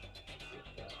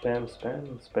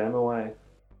 Spam away.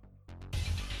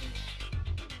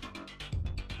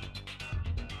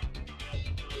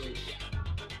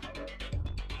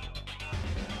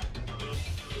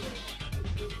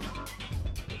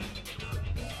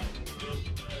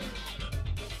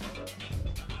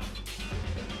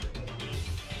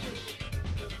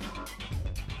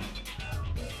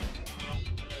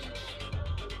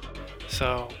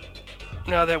 So,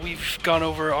 now that we've gone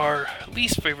over our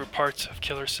least favorite parts of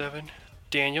Killer 7,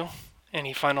 Daniel,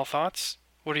 any final thoughts?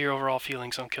 What are your overall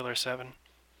feelings on Killer 7?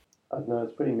 I don't know,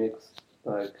 it's pretty mixed.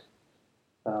 Like,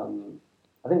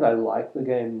 I think I like the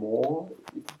game more.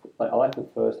 Like, I like the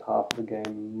first half of the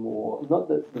game more. Not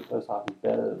that the first half is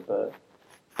better, but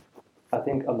I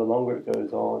think the longer it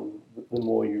goes on, the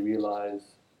more you realize,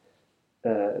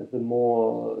 the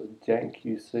more jank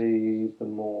you see, the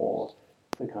more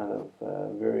the kind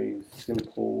of very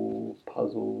simple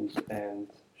puzzles and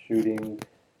shooting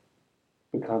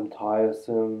become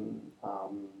tiresome.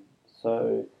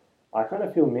 So I kind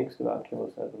of feel mixed about Killer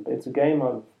Seven, but it's a game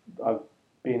I've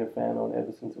been a fan on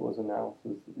ever since it was announced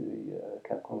as the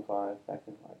Capcom 5 back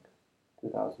in like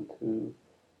 2002,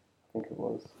 I think it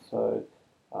was. So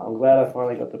I'm glad I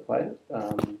finally got to play it.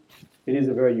 It is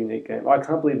a very unique game. I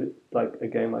can't believe it, like a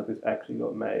game like this actually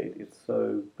got made. It's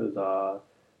so bizarre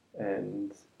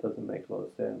and doesn't make a lot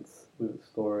of sense with the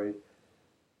story.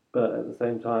 But at the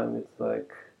same time, it's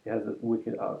like it has a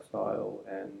wicked art style,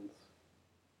 and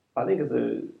I think it's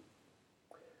a.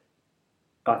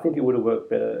 I think it would have worked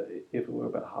better if it were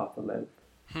about half the length,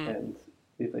 Hmm. and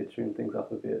if they tuned things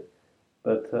up a bit.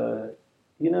 But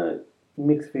you know,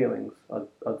 mixed feelings.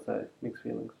 I'd say mixed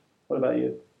feelings. What about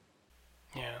you?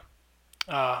 Yeah.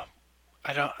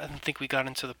 I don't think we got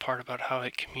into the part about how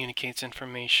it communicates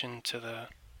information to the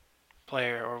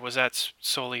player, or was that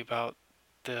solely about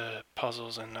the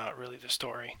puzzles and not really the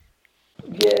story?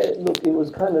 Yeah, look, it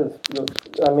was kind of look.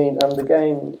 I mean, the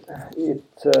game,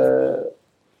 it's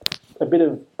a bit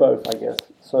of both, I guess.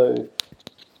 So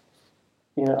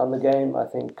on the game, I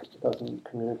think doesn't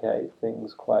communicate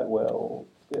things quite well,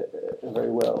 very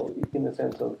well, in the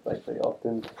sense of like they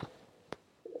often,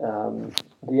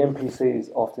 the NPCs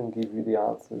often give you the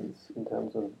answers in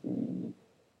terms of the,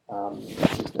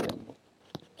 what's his name,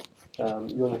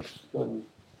 you're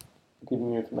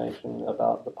giving you information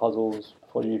about the puzzles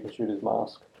before you even shoot his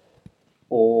mask,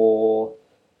 or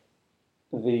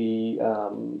the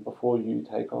before you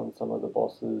take on some of the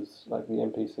bosses, like the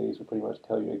NPCs will pretty much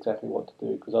tell you exactly what to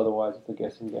do because otherwise it's a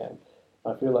guessing game.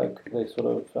 I feel like they sort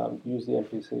of use the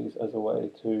NPCs as a way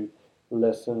to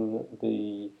lessen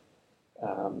the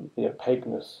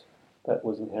opaqueness that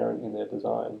was inherent in their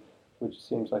design, which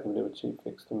seems like a bit of a cheap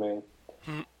fix to me.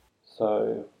 Hmm.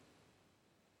 So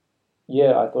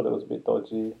yeah, I thought it was a bit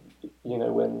dodgy.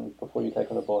 When before you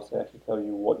take on a boss, they actually tell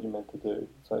you what you're meant to do.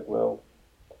 It's like, well,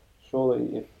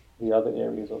 surely, if the other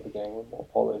areas of the game were more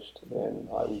polished, then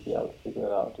I would be able to figure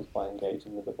it out just by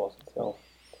engaging with the boss itself.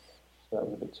 So that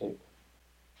was a bit cheap.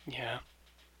 Yeah.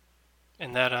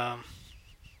 And that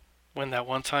when that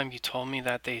one time you told me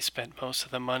that they spent most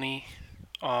of the money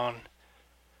on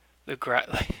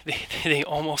like,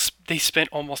 they spent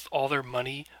almost all their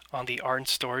money on the art and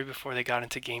story before they got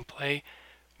into gameplay.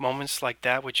 Moments like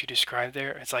that, which you described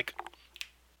there, it's like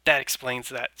that explains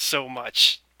that so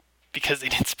much because they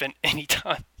didn't spend any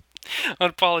time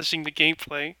on polishing the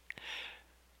gameplay.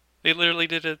 They literally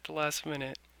did it at the last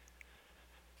minute.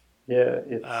 Yeah,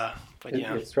 Uh, but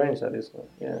yeah, it's strange that, isn't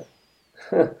it?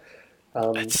 Yeah.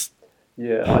 um, it's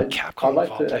Yeah, Capcom I'd of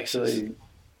like all to places. actually.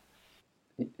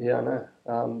 Yeah, I know.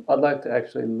 I'd like to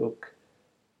actually look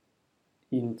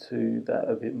into that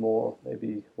a bit more.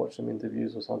 Maybe watch some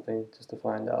interviews or something just to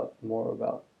find out more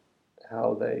about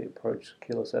how they approach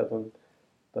Killer 7.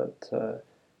 But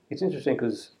it's interesting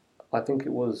because I think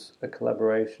it was a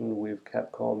collaboration with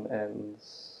Capcom and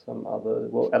some other,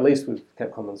 well, at least with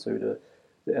Capcom and Suda,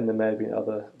 and there may have been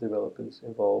other developers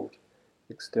involved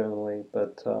externally,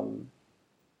 but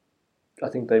I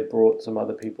think they brought some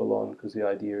other people on because the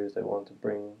idea is they want to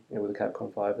bring, with the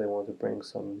Capcom 5, they want to bring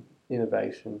some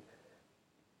innovation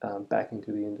back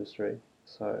into the industry.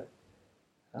 So,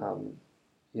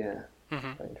 yeah,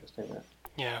 Mm-hmm. very interesting that.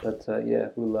 Yeah. But yeah,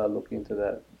 we'll look into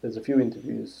that. There's a few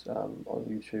interviews on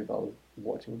YouTube I was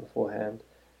watching beforehand,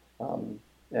 and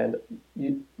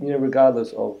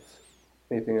regardless of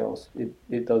anything else,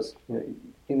 it does. In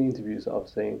the interviews I've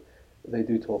seen, they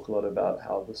do talk a lot about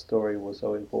how the story was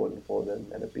so important for them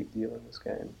and a big deal in this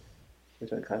game,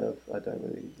 which I don't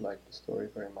really like the story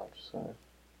very much. So,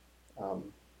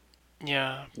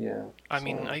 Yeah. yeah. I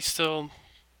mean, I still,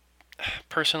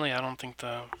 personally, I don't think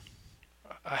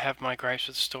I have my gripes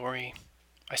with the story.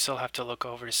 I still have to look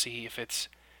over to see if it's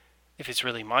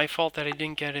really my fault that I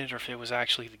didn't get it, or if it was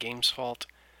actually the game's fault.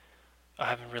 I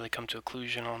haven't really come to a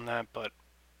conclusion on that, but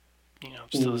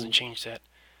it still doesn't change that.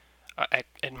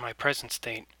 In my present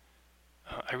state,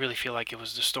 I really feel like it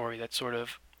was the story that sort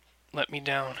of let me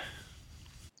down.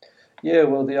 Yeah,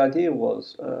 well, the idea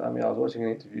was, I was watching an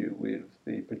interview with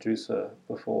the producer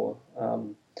before,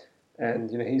 and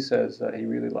he says that he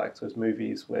really likes those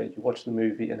movies where you watch the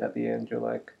movie and at the end you're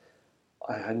like,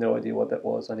 I had no idea what that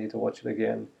was. I need to watch it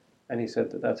again. And he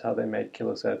said that that's how they made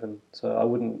Killer 7. So I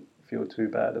wouldn't feel too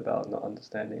bad about not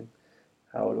understanding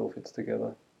how it all fits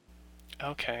together.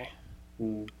 Okay.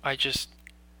 Mm.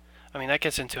 That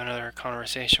gets into another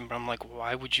conversation, but I'm like,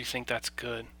 why would you think that's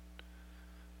good?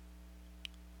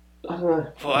 I don't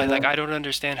know. Well, I don't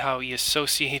understand how he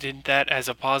associated that as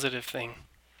a positive thing.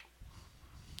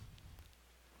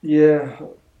 Yeah,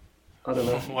 I don't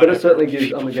know. But Whatever. it certainly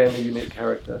gives the game a unique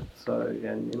character. So,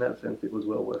 and in that sense, it was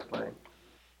well worth playing.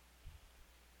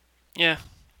 Yeah.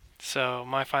 So,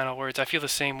 my final words, I feel the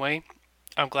same way.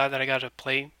 I'm glad that I got to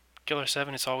play Killer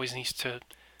 7. It's always nice to,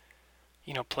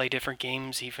 play different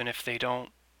games, even if they're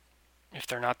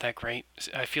not that great.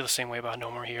 I feel the same way about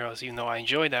No More Heroes, even though I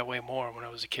enjoyed that way more when I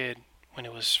was a kid, when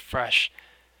it was fresh.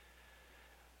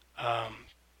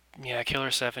 Yeah,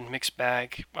 Killer 7, mixed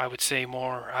bag. I would say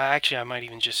more. I might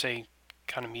even just say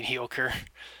kind of mediocre.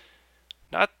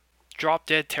 Not drop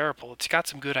dead terrible. It's got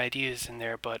some good ideas in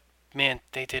there, but man,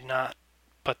 they did not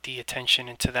put the attention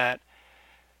into that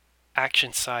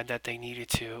action side that they needed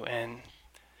to. And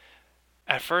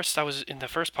at first, I was in the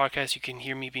first podcast, you can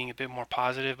hear me being a bit more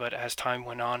positive, but as time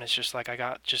went on, it's just like I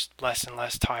got just less and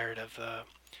less tired of the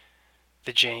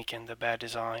jank and the bad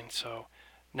design. So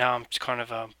now I'm kind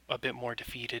of a bit more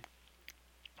defeated.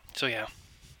 So yeah,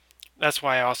 that's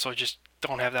why I also just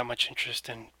don't have that much interest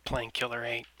in playing Killer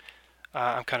 8.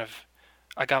 I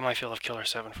got my fill of Killer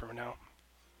 7 for now.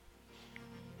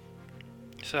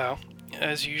 So,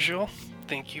 as usual,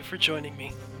 thank you for joining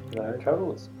me. No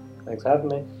troubles. Thanks for having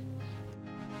me.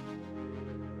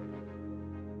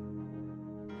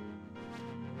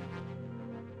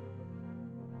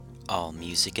 All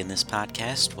music in this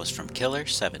podcast was from Killer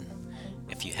 7.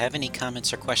 If you have any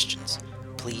comments or questions,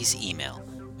 please email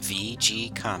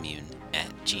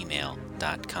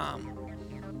vgcommune@gmail.com.